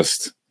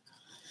it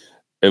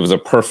was a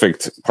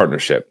perfect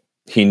partnership.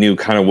 He knew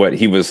kind of what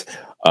he was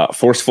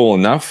forceful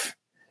enough,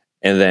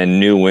 and then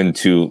knew when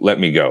to let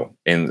me go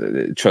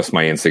and trust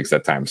my instincts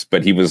at times.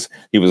 But he was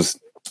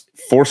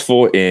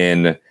forceful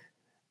in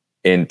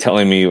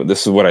telling me,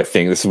 this is what I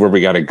think, this is where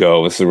we got to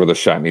go, this is where the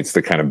shot needs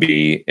to kind of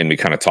be, and we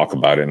kind of talk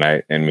about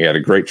it. And we had a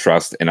great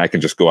trust, and I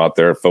could just go out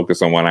there,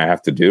 focus on what I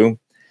have to do,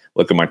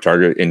 look at my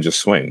target, and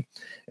just swing.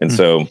 And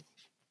so,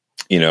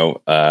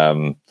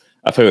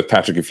 I played with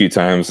Patrick a few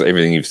times.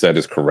 Everything you've said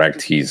is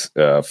correct. He's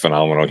a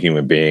phenomenal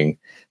human being.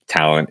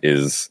 Talent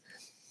is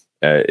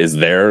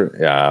there.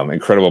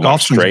 Incredible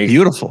strength.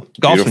 Beautiful.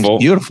 Golfing's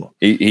beautiful.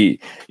 He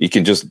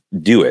can just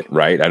do it,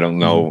 right? I don't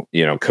know.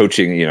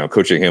 Coaching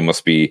him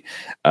must be.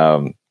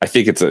 I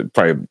think it's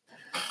probably.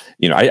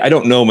 I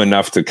don't know him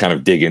enough to kind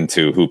of dig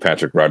into who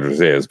Patrick Rodgers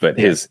is, but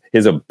his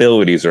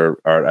abilities are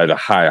at a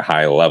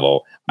high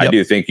level. Yep. I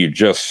do think you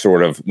just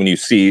sort of, when you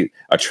see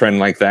a trend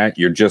like that,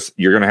 you're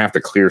going to have to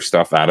clear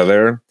stuff out of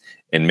there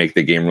and make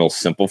the game real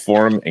simple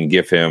for him and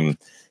give him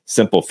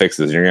simple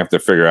fixes. You're gonna have to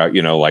figure out,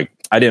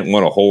 I didn't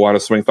want a whole lot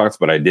of swing thoughts,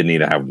 but I did need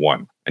to have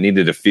one. I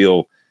needed to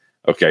feel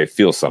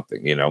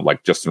something,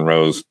 like Justin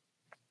Rose,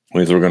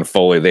 when he was working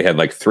Foley, they had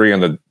like 3 on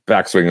the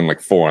backswing and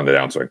like 4 on the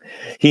downswing.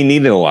 He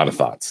needed a lot of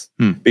thoughts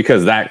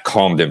because that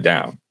calmed him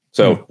down.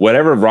 So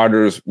whatever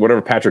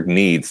Patrick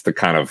needs to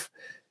kind of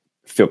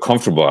feel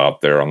comfortable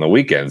out there on the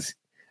weekends,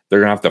 they're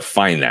gonna have to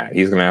find that.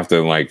 He's gonna have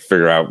to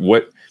figure out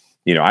what,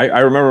 I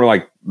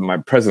remember my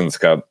President's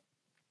Cup,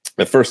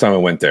 the first time I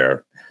went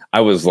there, I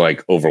was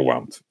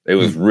overwhelmed. It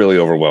was really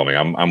overwhelming.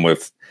 I'm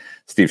with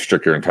Steve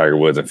Stricker and Tiger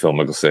Woods and Phil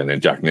Mickelson,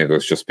 and Jack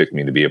Nicklaus just picked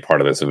me to be a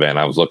part of this event.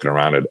 I was looking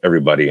around at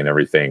everybody and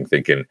everything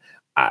thinking,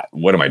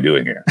 what am I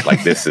doing here?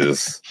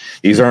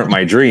 These aren't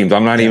my dreams.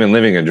 I'm not even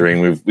living a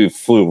dream. We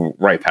flew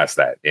right past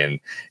that. And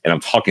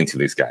I'm talking to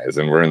these guys,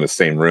 and we're in the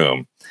same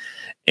room.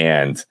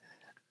 And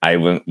I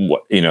went,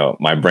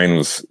 my brain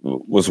was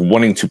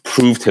wanting to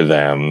prove to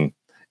them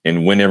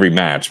and win every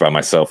match by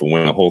myself and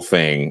win the whole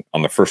thing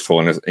on the first hole.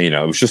 And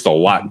it was just a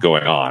lot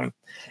going on.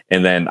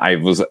 And then I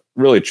was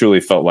really, truly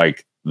felt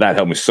like that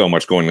helped me so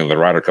much going into the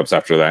Ryder Cups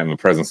after that and the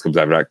President's Cups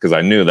after that, because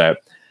I knew that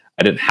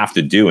I didn't have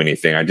to do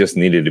anything. I just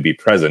needed to be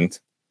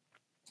present.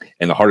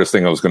 And the hardest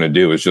thing I was going to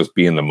do was just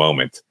be in the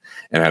moment.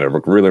 And I had to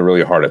work really,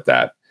 really hard at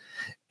that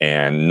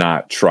and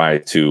not try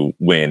to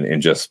win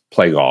and just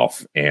play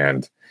golf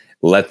and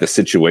let the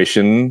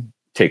situation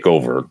take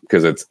over,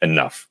 because it's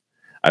enough.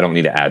 I don't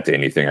need to add to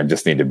anything. I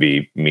just need to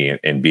be me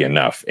and be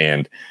enough.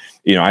 And,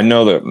 I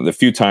know that the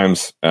few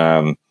times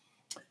going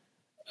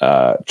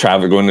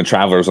to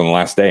Travelers on the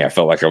last day, I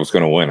felt like I was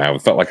going to win. I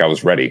felt like I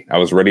was ready. I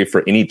was ready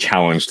for any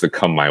challenge to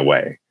come my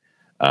way.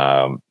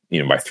 By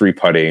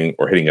 3-putting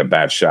or hitting a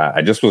bad shot.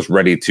 I just was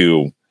ready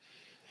to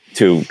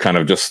kind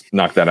of just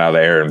knock that out of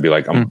the air and be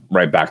like, I'm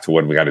right back to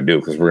what we got to do,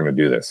 because we're going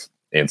to do this.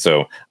 And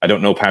so I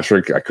don't know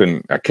Patrick. I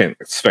can't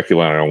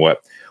speculate on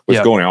what's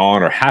going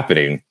on or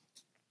happening,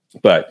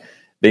 but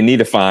they need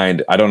to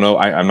find, I don't know.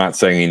 I'm not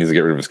saying he needs to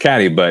get rid of his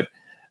caddy, but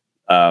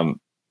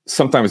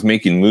sometimes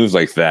making moves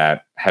like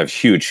that have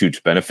huge,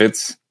 huge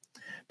benefits,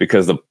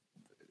 because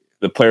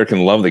the player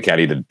can love the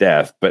caddy to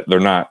death, but they're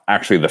not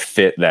actually the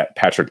fit that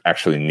Patrick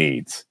actually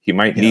needs. He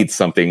might need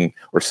something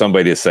or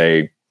somebody to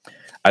say,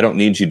 I don't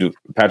need you to,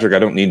 Patrick, I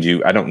don't need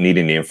you. I don't need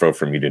any info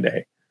from you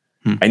today.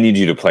 I need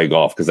you to play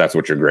golf, because that's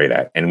what you're great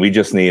at. And we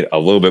just need a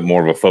little bit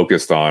more of a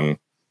focus on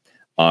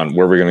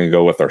where we're going to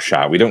go with our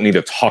shot. We don't need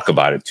to talk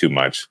about it too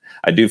much.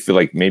 I do feel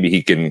like maybe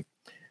you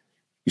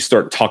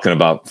start talking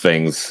about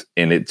things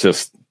and it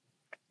just,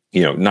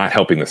 not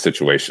helping the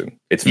situation.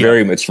 It's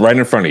it's right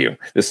in front of you.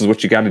 This is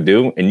what you got to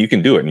do, and you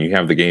can do it, and you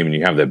have the game and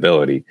you have the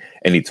ability,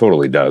 and he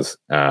totally does.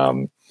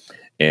 And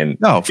he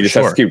just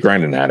has to keep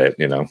grinding at it,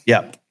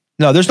 Yeah.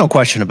 No, there's no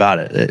question about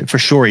it. For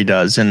sure he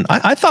does. And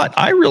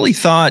I really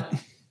thought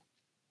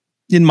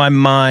in my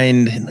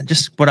mind,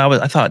 just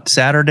I thought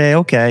Saturday,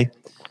 okay.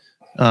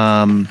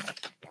 What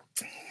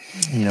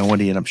did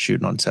he end up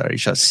shooting on Saturday? He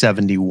shot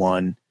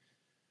 71.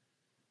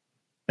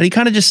 But he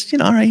kind of just,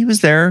 all right, he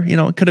was there.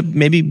 It could have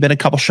maybe been a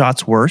couple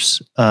shots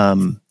worse.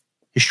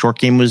 His short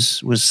game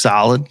was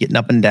solid, getting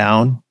up and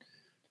down.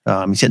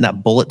 He's hitting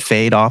that bullet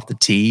fade off the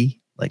tee.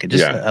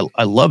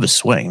 I love his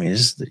swing. I mean,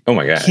 oh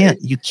my God.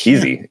 You can't.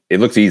 Easy. It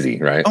looks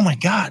easy, right? Oh my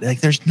God.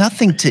 There's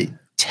nothing to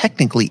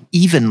technically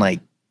even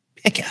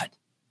pick at.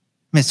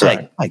 I mean, it's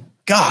my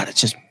God,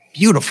 it's just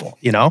beautiful,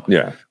 Yeah.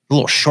 A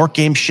little short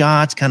game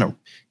shots, kind of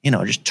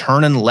just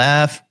turning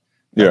left,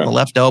 the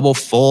left elbow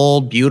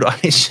fold, beautiful.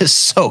 It's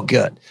just so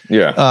good.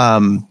 Yeah.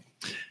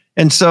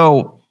 And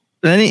so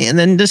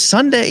then this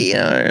Sunday,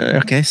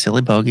 okay,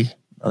 silly bogey,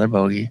 another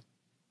bogey,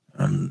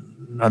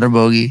 another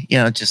bogey.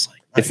 Just like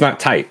it's not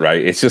tight,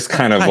 right? It's just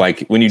kind of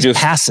like when you just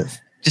passive.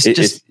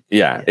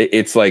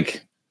 It's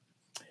like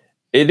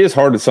it is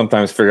hard to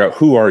sometimes figure out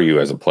who are you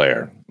as a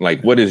player.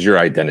 Like, what is your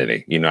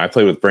identity? I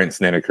played with Brent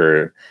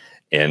Snedeker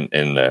in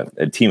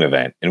a team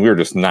event, and we were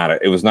just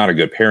it was not a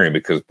good pairing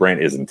because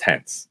Brent is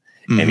intense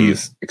and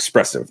he's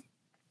expressive,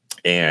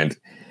 and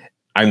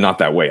I'm not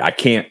that way. I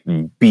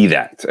can't be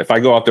that. If I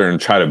go out there and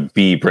try to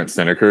be Brent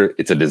Snedeker,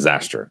 it's a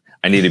disaster.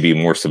 I need to be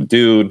more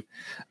subdued.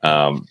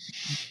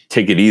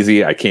 Take it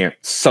easy. I can't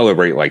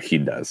celebrate like he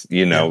does.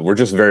 We're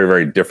just very,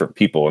 very different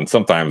people. And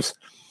sometimes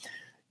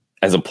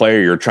as a player,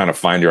 you're trying to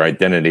find your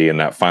identity in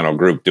that final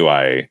group.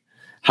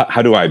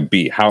 How do I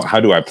be? How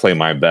do I play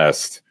my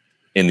best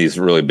in these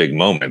really big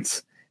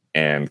moments?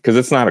 And because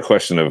it's not a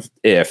question of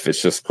if,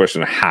 it's just a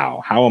question of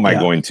how. How am I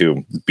going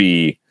to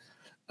be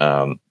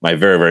my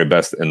very, very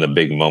best in the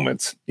big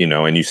moments?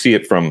 And you see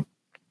it from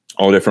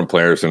all different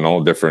players in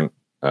all different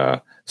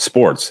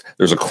sports.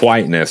 There's a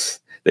quietness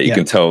that you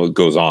can tell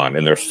goes on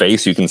in their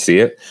face. You can see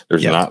it.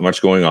 There's not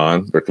much going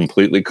on. They're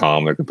completely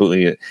calm. They're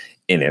completely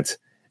in it.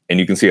 And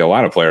you can see a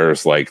lot of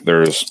players, like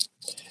there's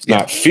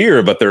not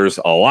fear, but there's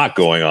a lot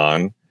going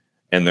on.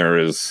 And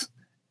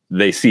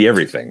they see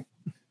everything.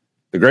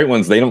 The great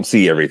ones, they don't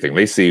see everything.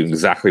 They see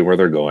exactly where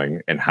they're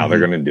going and how they're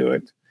going to do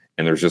it.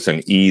 And there's just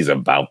an ease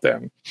about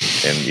them.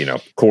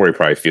 And, Corey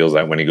probably feels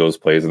that when he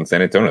plays in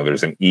San Antonio,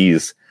 there's an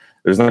ease.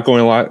 There's not a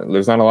lot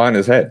in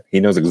his head. He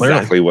knows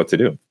exactly what to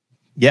do.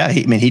 Yeah,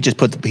 he just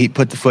put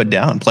the foot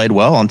down, played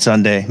well on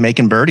Sunday,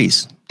 making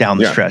birdies down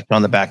the stretch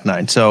on the back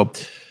nine. So,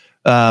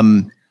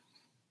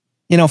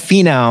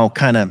 Finau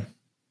kind of,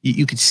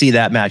 you could see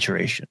that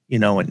maturation,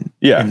 and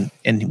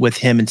with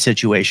him and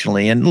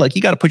situationally. And look,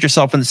 you got to put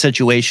yourself in the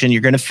situation.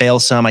 You're going to fail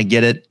some. I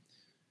get it.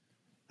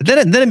 But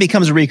then it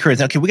becomes a recurrence.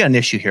 Okay, we got an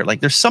issue here.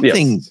 Like there's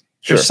something,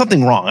 there's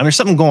something wrong. There's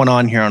something going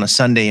on here on a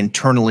Sunday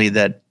internally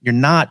that you're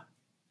not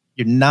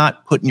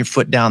putting your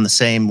foot down the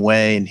same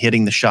way and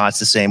hitting the shots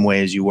the same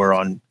way as you were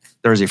on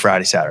Thursday,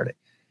 Friday, Saturday.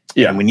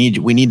 Yeah. And we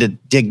need to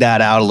dig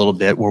that out a little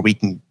bit where we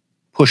can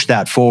push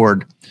that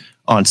forward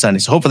on Sunday.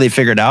 So hopefully they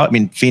figured it out.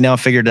 Finau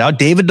figured it out.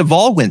 David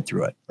Duval went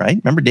through it, right?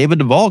 Remember David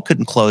Duval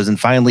couldn't close and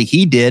finally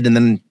he did. And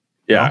then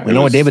we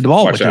know what David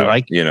Duval was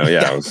like.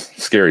 It was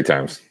scary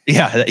times.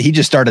 Yeah. He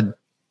just started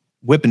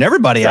whipping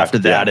everybody after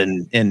that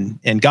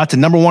and got to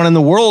number one in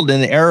the world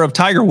in the era of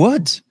Tiger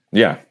Woods.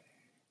 Yeah.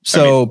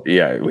 So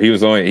he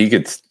was he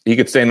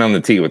could stand on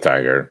the tee with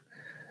Tiger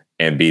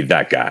and be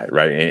that guy,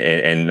 right?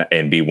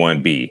 And be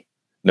 1B.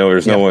 No,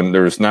 there's no one.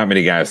 There was not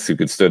many guys who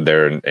could stood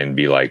there and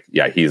be like,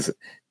 he's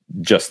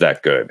just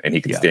that good, and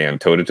he could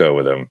stand toe to toe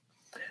with him,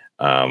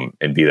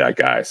 and be that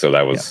guy. So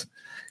that was,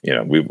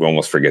 we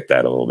almost forget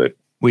that a little bit.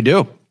 We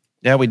do,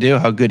 we do.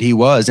 How good he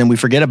was, and we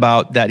forget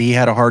about that. He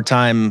had a hard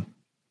time.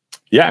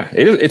 Yeah,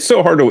 it's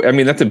so hard to.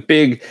 That's a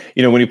big.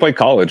 When you play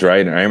college,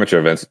 right, in amateur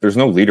events, there's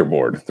no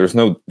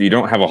leaderboard. You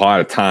don't have a lot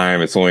of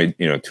time. It's only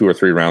 2 or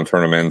 3 round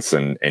tournaments,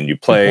 and you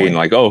play and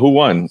like, oh, who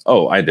won?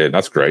 Oh, I did.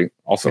 That's great.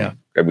 Awesome.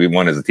 Yeah. We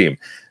won as a team.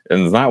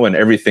 And it's not when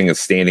everything is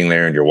standing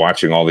there and you're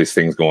watching all these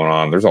things going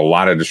on. There's a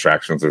lot of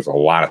distractions. There's a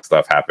lot of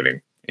stuff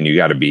happening, and you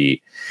got to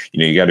be,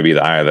 the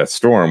eye of that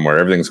storm where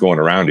everything's going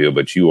around you,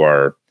 but you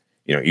are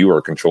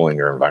controlling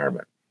your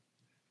environment.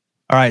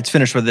 All right, let's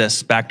finish with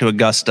this. Back to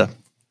Augusta.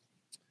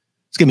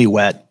 It's going to be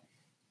wet.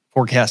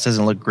 Forecast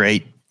doesn't look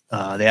great.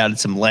 They added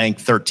some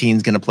length. 13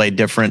 is going to play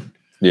different.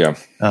 Yeah.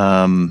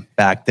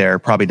 Back there,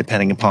 probably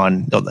depending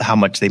upon how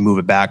much they move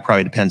it back,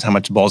 probably depends how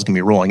much the ball's going to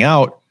be rolling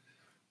out.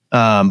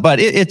 But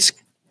it's,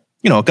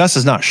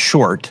 Augusta's not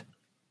short.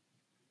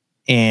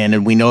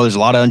 And we know there's a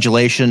lot of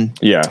undulation.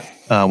 Yeah.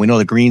 We know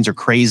the greens are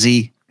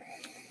crazy.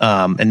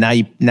 And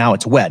now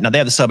it's wet. Now they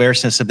have the sub-air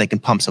system. They can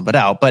pump some of it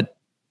out. But,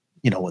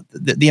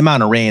 the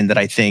amount of rain that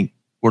I think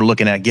we're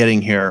looking at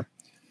getting here,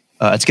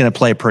 it's going to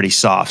play pretty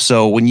soft.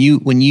 So when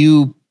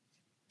you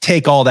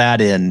take all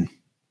that in,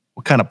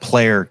 what kind of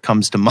player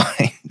comes to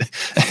mind?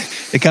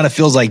 It kind of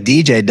feels like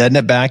DJ, doesn't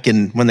it? Back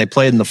when they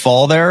played in the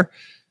fall there,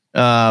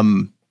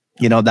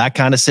 that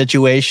kind of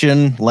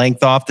situation,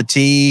 length off the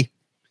tee,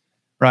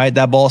 right?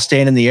 That ball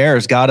staying in the air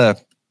it's got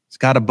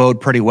to bode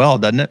pretty well,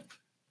 doesn't it?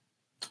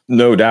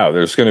 No doubt.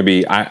 There's going to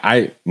be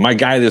my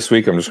guy this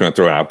week. I'm just going to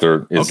throw it out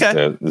there is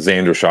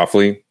Xander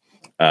Schauffele.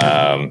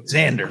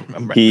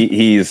 Xander,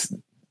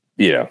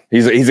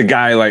 he's a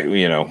guy like,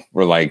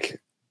 we're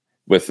like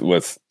with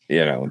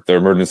the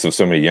emergence of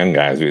so many young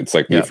guys, it's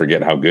like we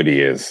forget how good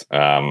he is.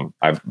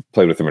 I've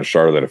played with him in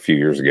Charlotte a few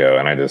years ago,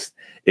 and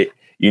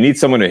you need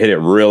someone to hit it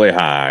really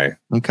high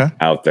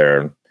out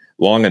there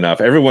long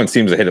enough. Everyone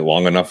seems to hit it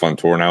long enough on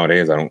tour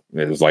nowadays.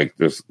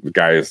 There's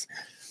guys,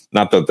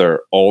 not that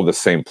they're all the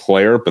same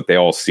player, but they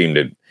all seem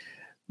to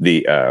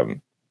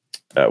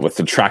with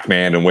the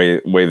TrackMan and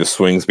way the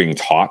swing's being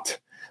taught.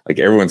 Like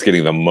everyone's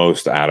getting the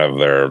most out of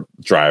their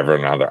driver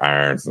and out of their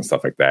irons and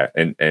stuff like that.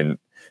 And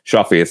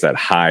Schauffele hits that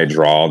high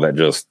draw that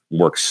just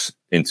works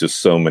into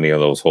so many of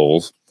those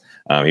holes.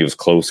 He was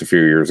close a few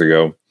years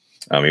ago.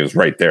 He was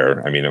right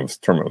there. I mean,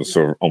 tournament was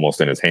sort of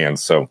almost in his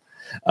hands. So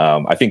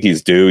I think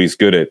he's due. He's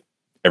good at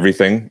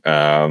everything.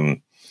 I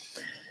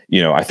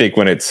think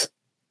when it's,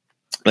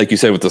 like you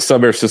said, with the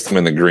sub-air system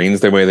and the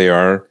greens the way they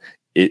are,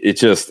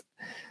 it's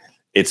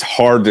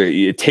hard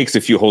it takes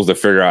a few holes to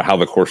figure out how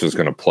the course is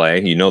going to play.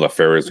 The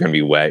fairway is going to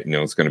be wet,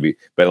 it's going to be,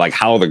 but like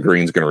how the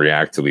green's going to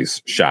react to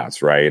these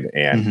shots. Right.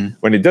 And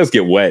when it does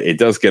get wet, it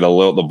does get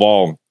the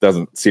ball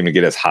doesn't seem to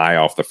get as high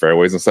off the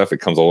fairways and stuff. It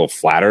comes a little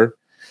flatter.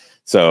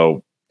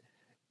 So,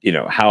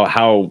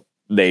 how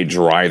they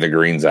dry the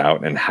greens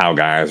out and how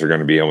guys are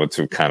going to be able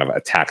to kind of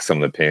attack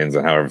some of the pins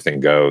and how everything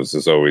goes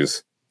is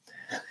always,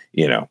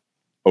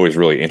 always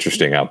really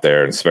interesting out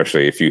there. And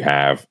especially if you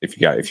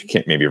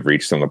can't maybe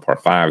reach some of the par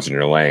fives and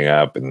you're laying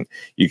up and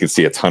you can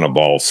see a ton of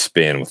balls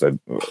spin with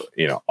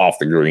off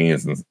the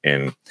greens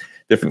and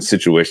different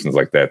situations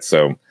like that.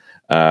 So,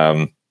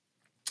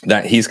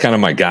 that he's kind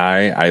of my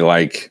guy. I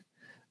like,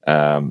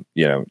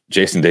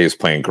 Jason Day is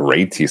playing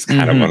great. He's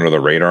kind of under the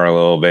radar a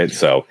little bit.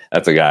 So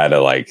that's a guy that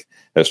like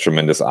has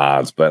tremendous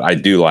odds, but I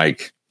do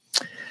like,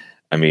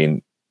 I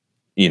hate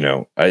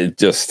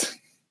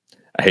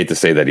to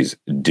say that he's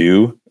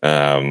due.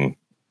 But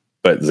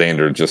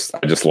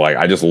Xander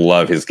I just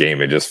love his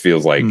game. It just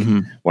feels like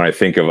when I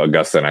think of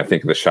Augusta and I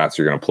think of the shots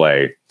you're going to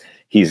play,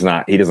 he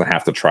doesn't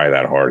have to try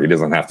that hard. He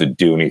doesn't have to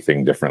do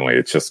anything differently.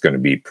 It's just going to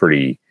be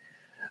pretty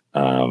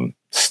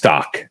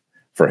stock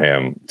for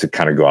him to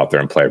kind of go out there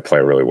and play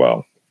really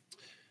well.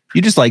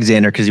 You just like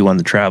Xander because he won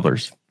the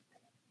Travelers.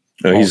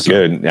 No, he's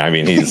good. I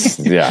mean, he's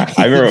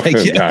I remember.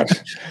 Gosh,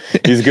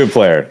 he's a good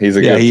player. He's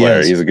a good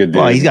player. He's a good dude.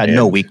 Well, he's got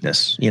no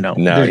weakness.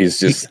 No, he's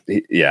just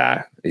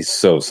he's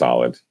so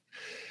solid.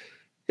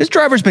 His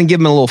driver's been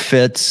giving him a little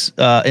fits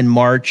in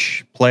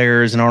March.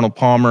 Players and Arnold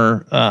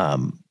Palmer,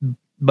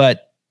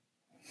 but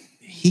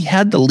he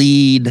had the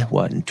lead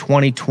in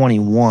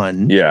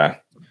 2021. Yeah,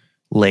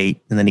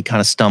 late, and then he kind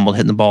of stumbled,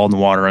 hitting the ball in the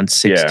water on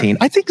 16. Yeah.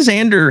 I think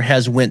Xander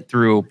has went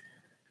through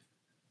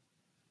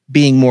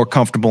being more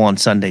comfortable on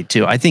Sunday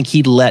too. I think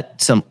he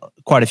let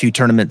quite a few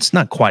tournaments,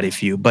 not quite a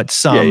few, but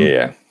some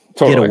totally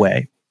get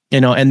away,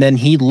 and then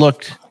he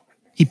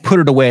put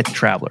it away at the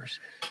Travelers.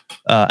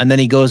 And then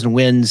he goes and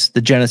wins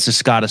the Genesis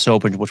Scottish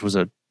Open, which was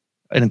an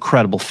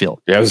incredible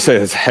field. Yeah, I was going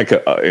to say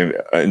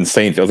it's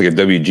insane field, like a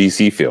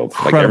WGC field.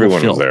 Incredible like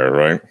everyone field. Was there,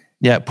 right?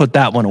 Yeah, put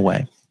that one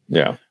away.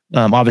 Yeah.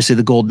 Obviously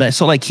the gold medal.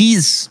 So like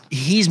he's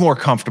more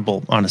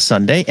comfortable on a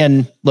Sunday.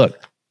 And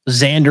look,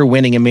 Xander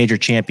winning a major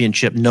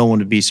championship, no one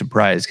would be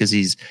surprised because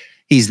he's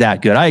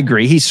that good. I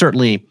agree. He's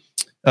certainly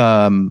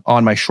on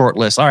my short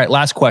list. All right,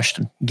 last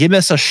question. Give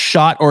us a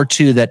shot or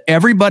two that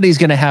everybody's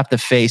going to have to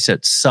face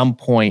at some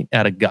point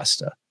at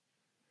Augusta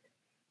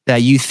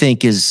that you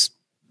think is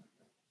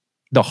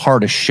the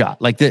hardest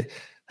shot. Like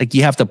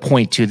you have to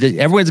point to.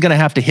 Everyone's going to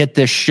have to hit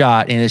this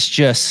shot, and it's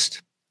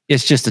just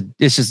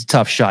a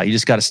tough shot. You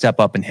just got to step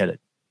up and hit it.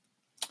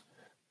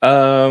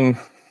 Let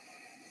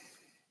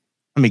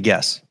me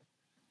guess.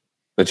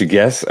 Let you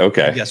guess?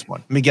 Okay.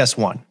 Let me guess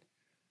one.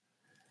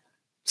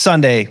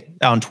 Sunday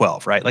down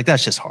 12, right? Like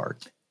that's just hard.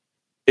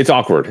 It's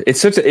awkward.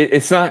 It's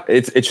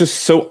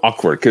just so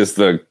awkward because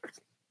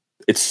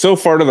it's so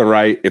far to the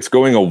right. It's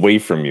going away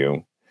from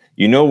you.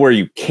 You know where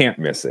you can't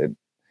miss it.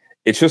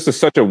 It's just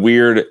such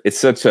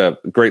a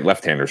great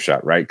left-hander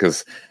shot, right?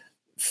 Because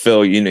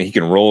Phil, he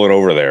can roll it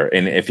over there.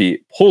 And if he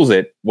pulls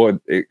it, well,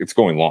 it's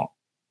going long.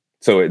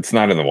 So it's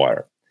not in the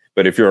water.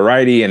 But if you're a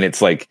righty and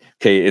it's like,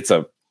 okay,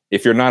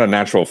 if you're not a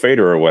natural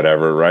fader or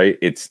whatever, right?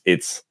 It's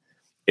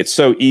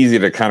so easy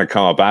to kind of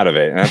come up out of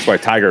it. And that's why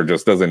Tiger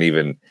just doesn't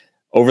even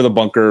over the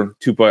bunker,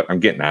 2-putt, I'm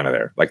getting out of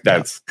there. Like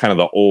that's kind of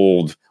the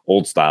old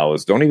style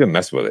is don't even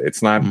mess with it.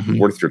 It's not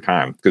worth your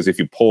time because if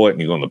you pull it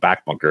and you go in the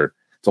back bunker,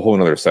 it's a whole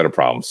another set of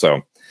problems.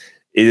 So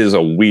it is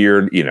a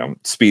weird,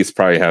 Spieth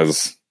probably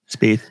has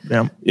speed.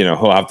 Yeah.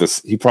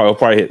 He'll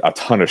probably hit a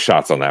ton of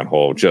shots on that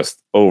hole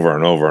just over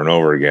and over and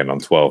over again on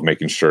 12,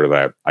 making sure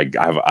that I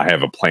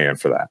have a plan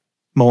for that.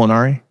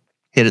 Molinari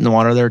hit it in the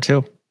water there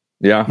too.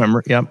 Yeah.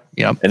 Remember? Yep.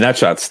 And that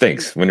shot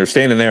stinks. When you're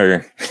standing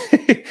there,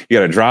 you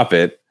got to drop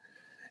it.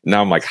 Now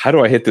I'm like, how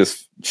do I hit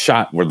this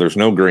shot where there's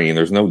no green,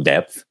 there's no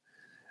depth?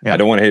 Yeah. I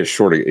don't want to hit it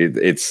short.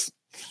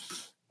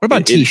 What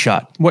about tee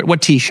shot?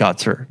 What tee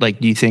shots do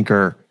you think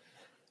are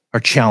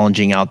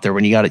challenging out there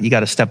when you got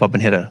to step up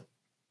and hit a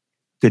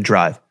good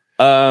drive?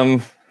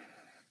 Well,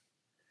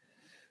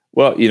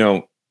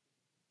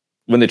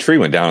 when the tree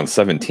went down in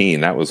 17,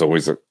 that was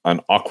always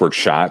an awkward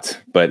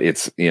shot, but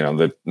it's,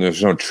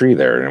 there's no tree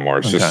there anymore.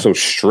 It's just so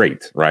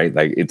straight, right?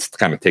 Like it's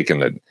kind of taking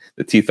the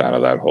teeth out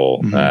of that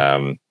hole.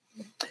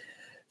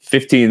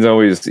 15 is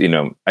always,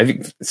 I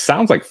think it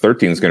sounds like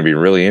 13 is going to be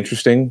really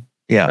interesting.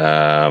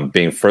 Yeah.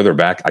 Being further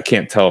back, I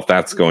can't tell if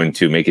that's going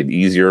to make it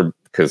easier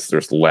because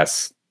there's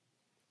less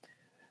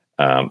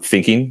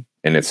thinking.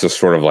 And it's just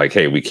sort of like,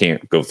 hey, we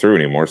can't go through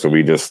anymore. So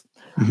we just,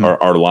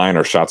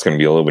 our shot's going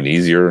to be a little bit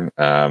easier.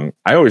 I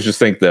always just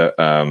think that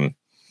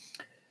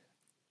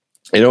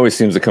it always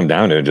seems to come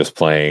down to just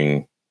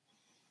playing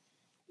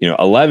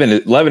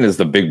 11 is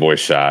the big boy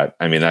shot.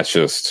 I mean, it's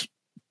just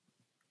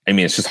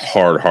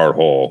hard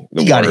hole.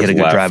 You got to hit a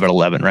good drive at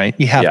 11, right?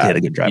 You have to hit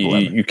a good drive at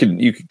 11.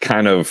 You could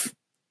kind of,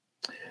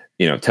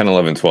 10,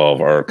 11, 12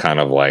 are kind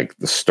of like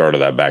the start of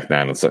that back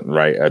nine and something,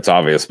 right? It's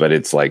obvious, but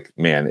it's like,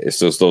 man, it's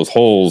just those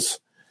holes.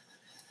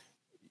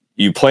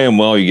 You play them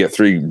well, you get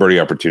 3 birdie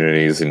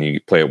opportunities, and you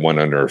play it 1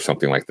 under or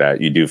something like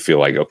that. You do feel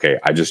like, okay,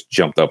 I just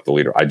jumped up the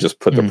leader. I just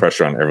put the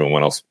pressure on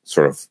everyone else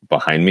sort of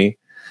behind me.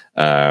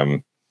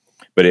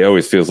 But it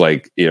always feels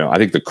like, I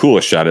think the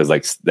coolest shot is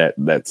like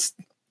that's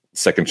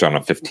second shot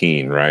on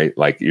 15, right?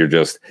 Like you're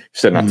just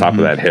sitting on top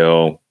of that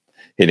hill,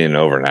 hitting it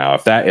over. Now,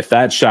 if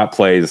that shot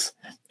plays,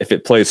 if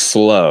it plays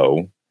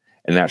slow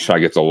and that shot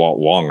gets a lot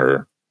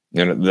longer,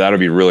 that'll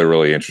be really,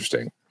 really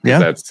interesting. Yeah.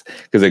 That's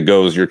because it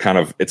goes,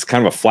 it's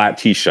kind of a flat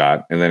tee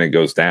shot and then it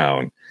goes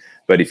down.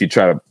 But if you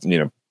try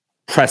to,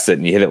 press it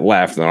and you hit it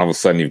left, then all of a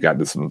sudden you've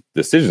got some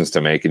decisions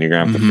to make and you're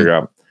going to have to figure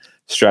out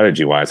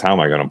strategy wise, how am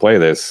I going to play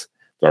this?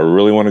 Do I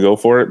really want to go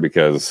for it?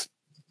 Because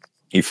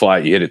you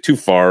hit it too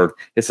far,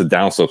 it's the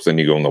downslopes, then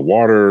you go in the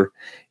water.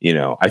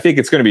 I think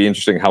it's going to be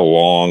interesting how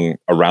long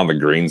around the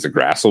greens the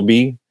grass will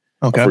be.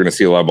 Okay. We're going to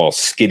see a lot of balls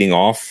skidding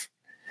off.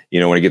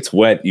 When it gets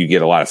wet, you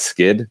get a lot of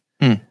skid.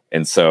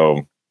 And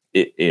so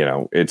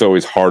it's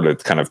always hard to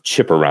kind of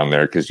chip around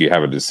there because you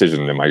have a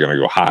decision. Am I going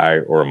to go high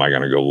or am I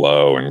going to go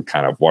low and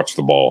kind of watch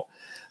the ball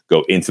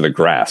go into the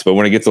grass? But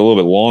when it gets a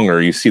little bit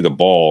longer, you see the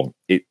ball,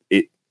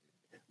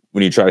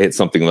 when you try to hit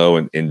something low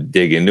and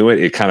dig into it,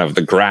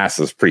 the grass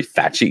is pretty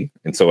thatchy.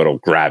 And so it'll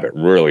grab it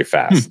really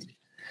fast.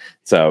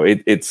 So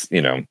it's,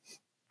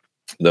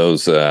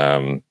 those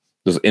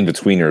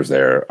in-betweeners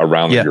there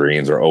around the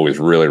greens are always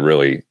really,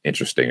 really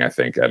interesting, I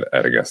think,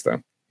 at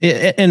Augusta.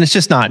 And it's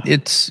just not,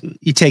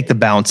 you take the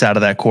bounce out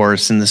of that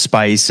course and the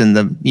spice and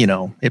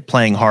it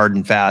playing hard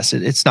and fast.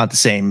 It's not the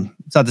same.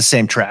 It's not the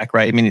same track,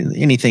 right? I mean,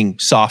 anything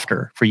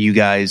softer for you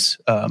guys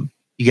are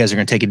going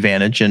to take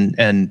advantage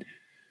and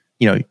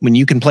when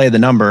you can play the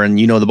number and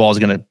the ball is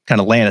going to kind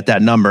of land at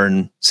that number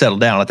and settle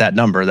down at that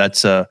number,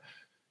 that's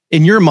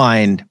in your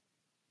mind,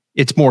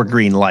 it's more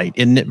green light,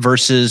 isn't it?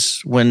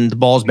 Versus when the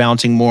ball's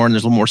bouncing more and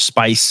there's a little more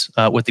spice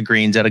with the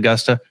greens at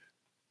Augusta.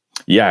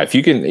 Yeah, if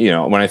you can,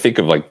 when I think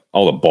of like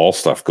all the ball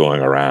stuff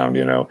going around,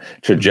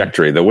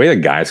 trajectory, the way the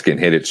guys can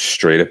hit it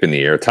straight up in the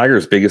air.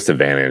 Tiger's biggest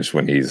advantage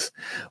when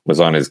was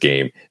on his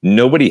game,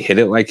 nobody hit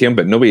it like him,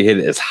 but nobody hit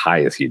it as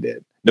high as he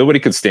did. Nobody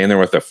could stand there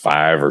with a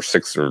 5 or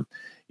 6 or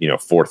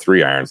 4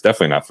 3-irons,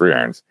 definitely not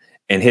 3-irons,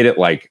 and hit it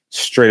like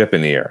straight up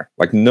in the air.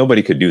 Like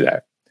nobody could do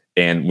that.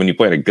 And when you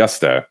play at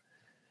Augusta,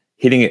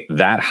 hitting it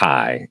that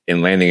high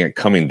and landing it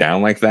coming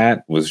down like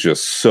that was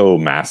just so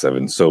massive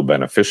and so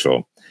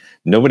beneficial.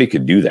 Nobody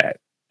could do that.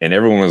 And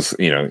everyone was,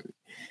 the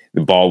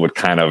ball would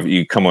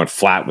you come on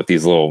flat with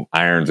these little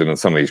irons and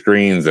some of these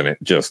greens, and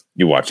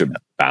you watch it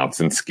bounce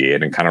and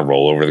skid and kind of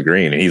roll over the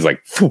green. And he's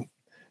like,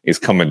 he's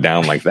coming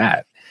down like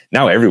that.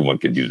 Now everyone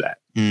can do that.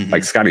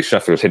 Like Scotty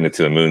Scheffler's hitting it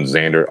to the moon,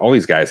 Xander, all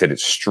these guys hit it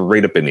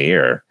straight up in the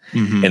air.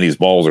 And these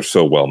balls are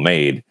so well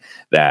made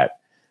that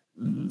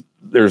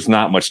there's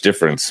not much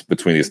difference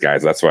between these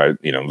guys. That's why,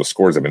 the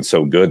scores have been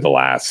so good the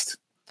last,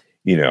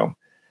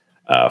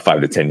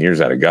 5 to 10 years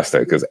at Augusta,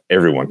 because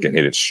everyone can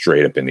hit it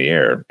straight up in the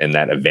air. And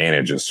that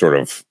advantage is sort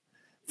of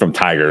from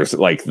Tigers.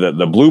 Like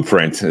the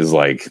blueprint is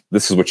like,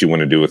 this is what you want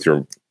to do with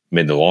your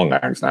mid to long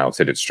irons now. It's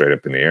hit it straight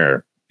up in the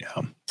air.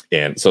 Yeah.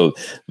 And so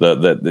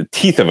the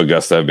teeth of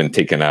Augusta have been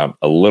taken out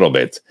a little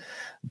bit,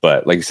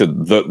 but like you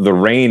said, the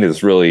rain is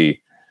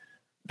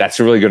that's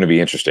really going to be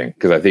interesting,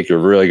 because I think you're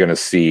really going to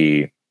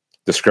see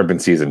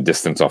discrepancies in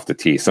distance off the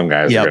tee. Some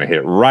guys are going to hit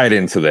it right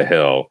into the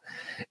hill,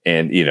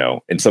 and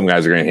some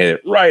guys are going to hit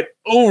it right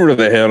over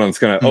the hill, and it's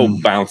going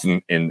to bounce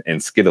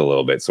and skid a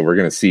little bit. So we're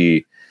going to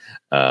see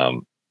a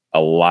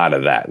lot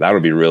of that. That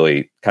would be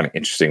really kind of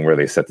interesting where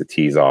they set the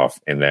tees off.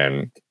 And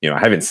then I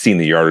haven't seen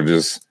the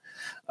yardages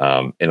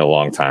in a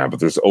long time, but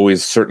there's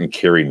always certain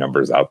carry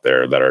numbers out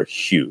there that are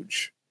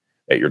huge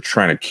that you're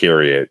trying to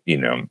carry it,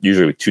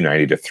 usually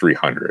 290 to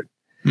 300.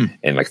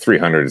 And like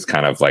 300 is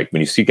kind of like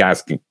when you see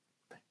guys can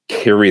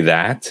carry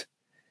that,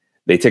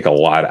 they take a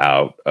lot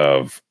out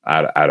of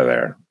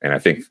there. And I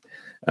think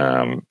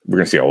we're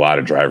going to see a lot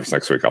of drivers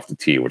next week off the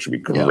tee, which would be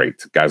great.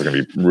 Yeah. Guys are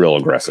going to be real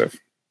aggressive.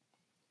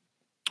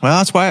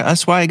 Well,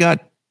 that's why I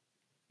got,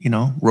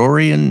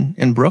 Rory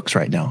and Brooks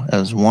right now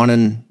as 1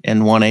 and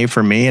 1A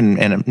for me.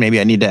 And maybe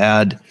I need to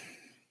add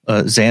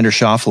Xander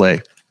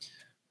Schauffele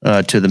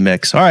to the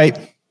mix. All right.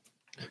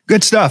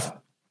 Good stuff,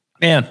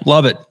 man.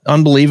 Love it.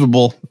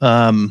 Unbelievable.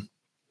 Going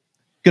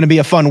to be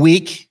a fun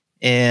week,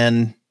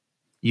 and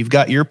you've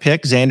got your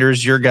pick.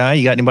 Xander's your guy.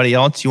 You got anybody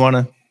else you want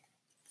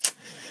to?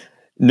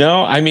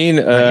 No, I mean,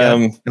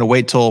 gotta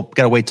wait till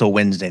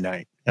Wednesday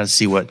night. Gotta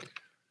see how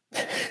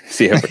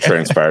it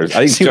transpires.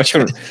 I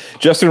think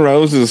Justin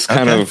Rose is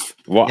kind of,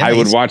 I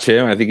would watch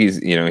him. I think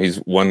he's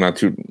one not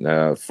too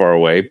far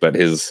away, but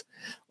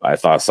I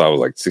saw was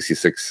like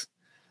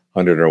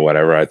 6,600 or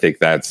whatever. I think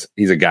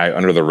he's a guy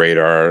under the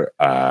radar.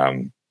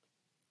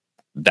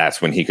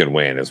 that's when he could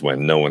win, is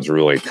when no one's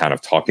really kind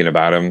of talking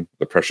about him.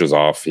 The pressure's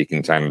off. He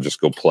can kind of just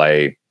go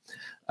play.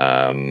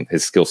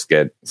 His skill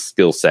set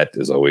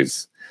is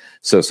always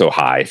so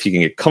high. If he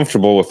can get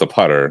comfortable with the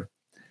putter,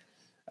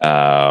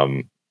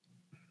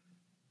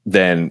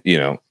 then, you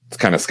know, it's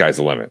kind of sky's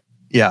the limit.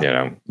 Yeah. You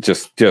know,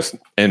 just,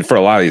 and for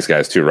a lot of these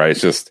guys too, right?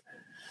 It's just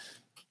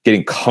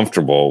getting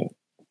comfortable,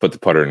 put the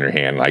putter in your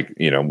hand. Like,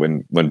 you know,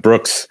 when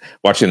Brooks,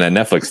 watching that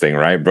Netflix thing,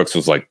 right? Brooks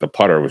was like, the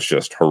putter was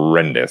just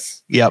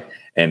horrendous. Yep.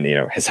 And, you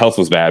know, his health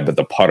was bad, but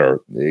the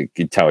putter, you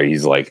could tell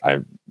he's like,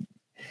 I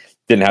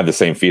didn't have the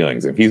same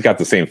feelings. If he's got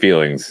the same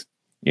feelings,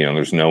 you know,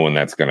 there's no one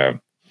he's scared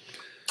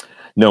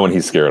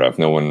of.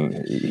 No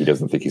one he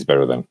doesn't think he's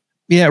better than.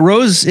 Yeah.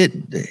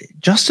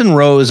 Justin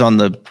Rose on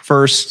the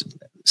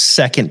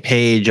second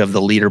page of the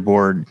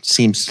leaderboard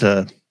seems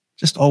to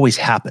just always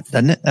happen,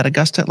 doesn't it, at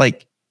Augusta?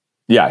 Like,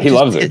 yeah, he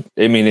loves it.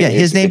 I mean,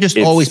 his name just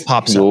always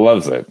pops up. He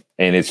loves it.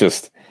 And it's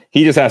just,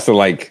 he just has to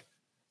like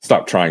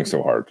stop trying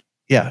so hard.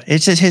 Yeah,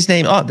 it's just his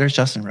name. Oh, there's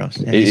Justin Rose.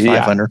 And he's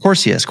 5 under. Of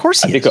course he is. Of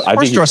course he is. Of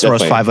course Justin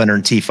Rose 5 under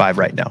in T5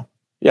 right now.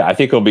 Yeah, I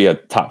think he'll be a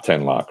top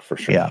 10 lock for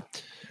sure. Yeah,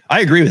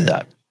 I agree with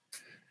that.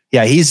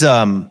 Yeah, he's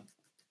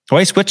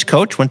he switched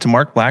coach, went to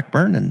Mark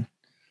Blackburn, and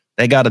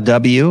they got a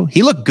W.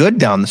 He looked good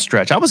down the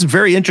stretch. I was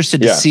very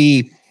interested to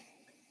see,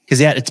 because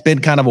it's been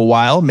kind of a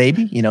while.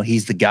 Maybe, you know,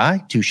 he's the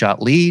guy.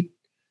 2-shot lead.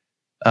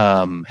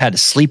 Had to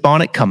sleep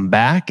on it, come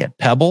back at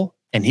Pebble,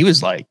 and he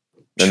was like,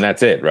 and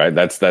that's it, right?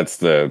 That's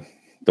the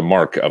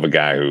mark of a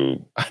guy who,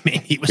 I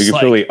mean, he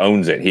really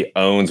owns it. He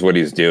owns what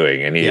he's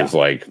doing, and he is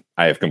like,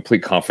 I have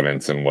complete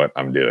confidence in what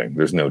I'm doing.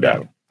 There's no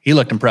doubt. He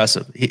looked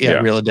impressive. He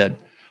really did.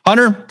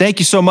 Hunter, thank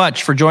you so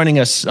much for joining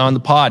us on the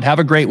pod. Have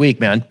a great week,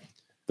 man.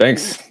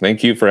 Thanks.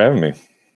 Thank you for having me.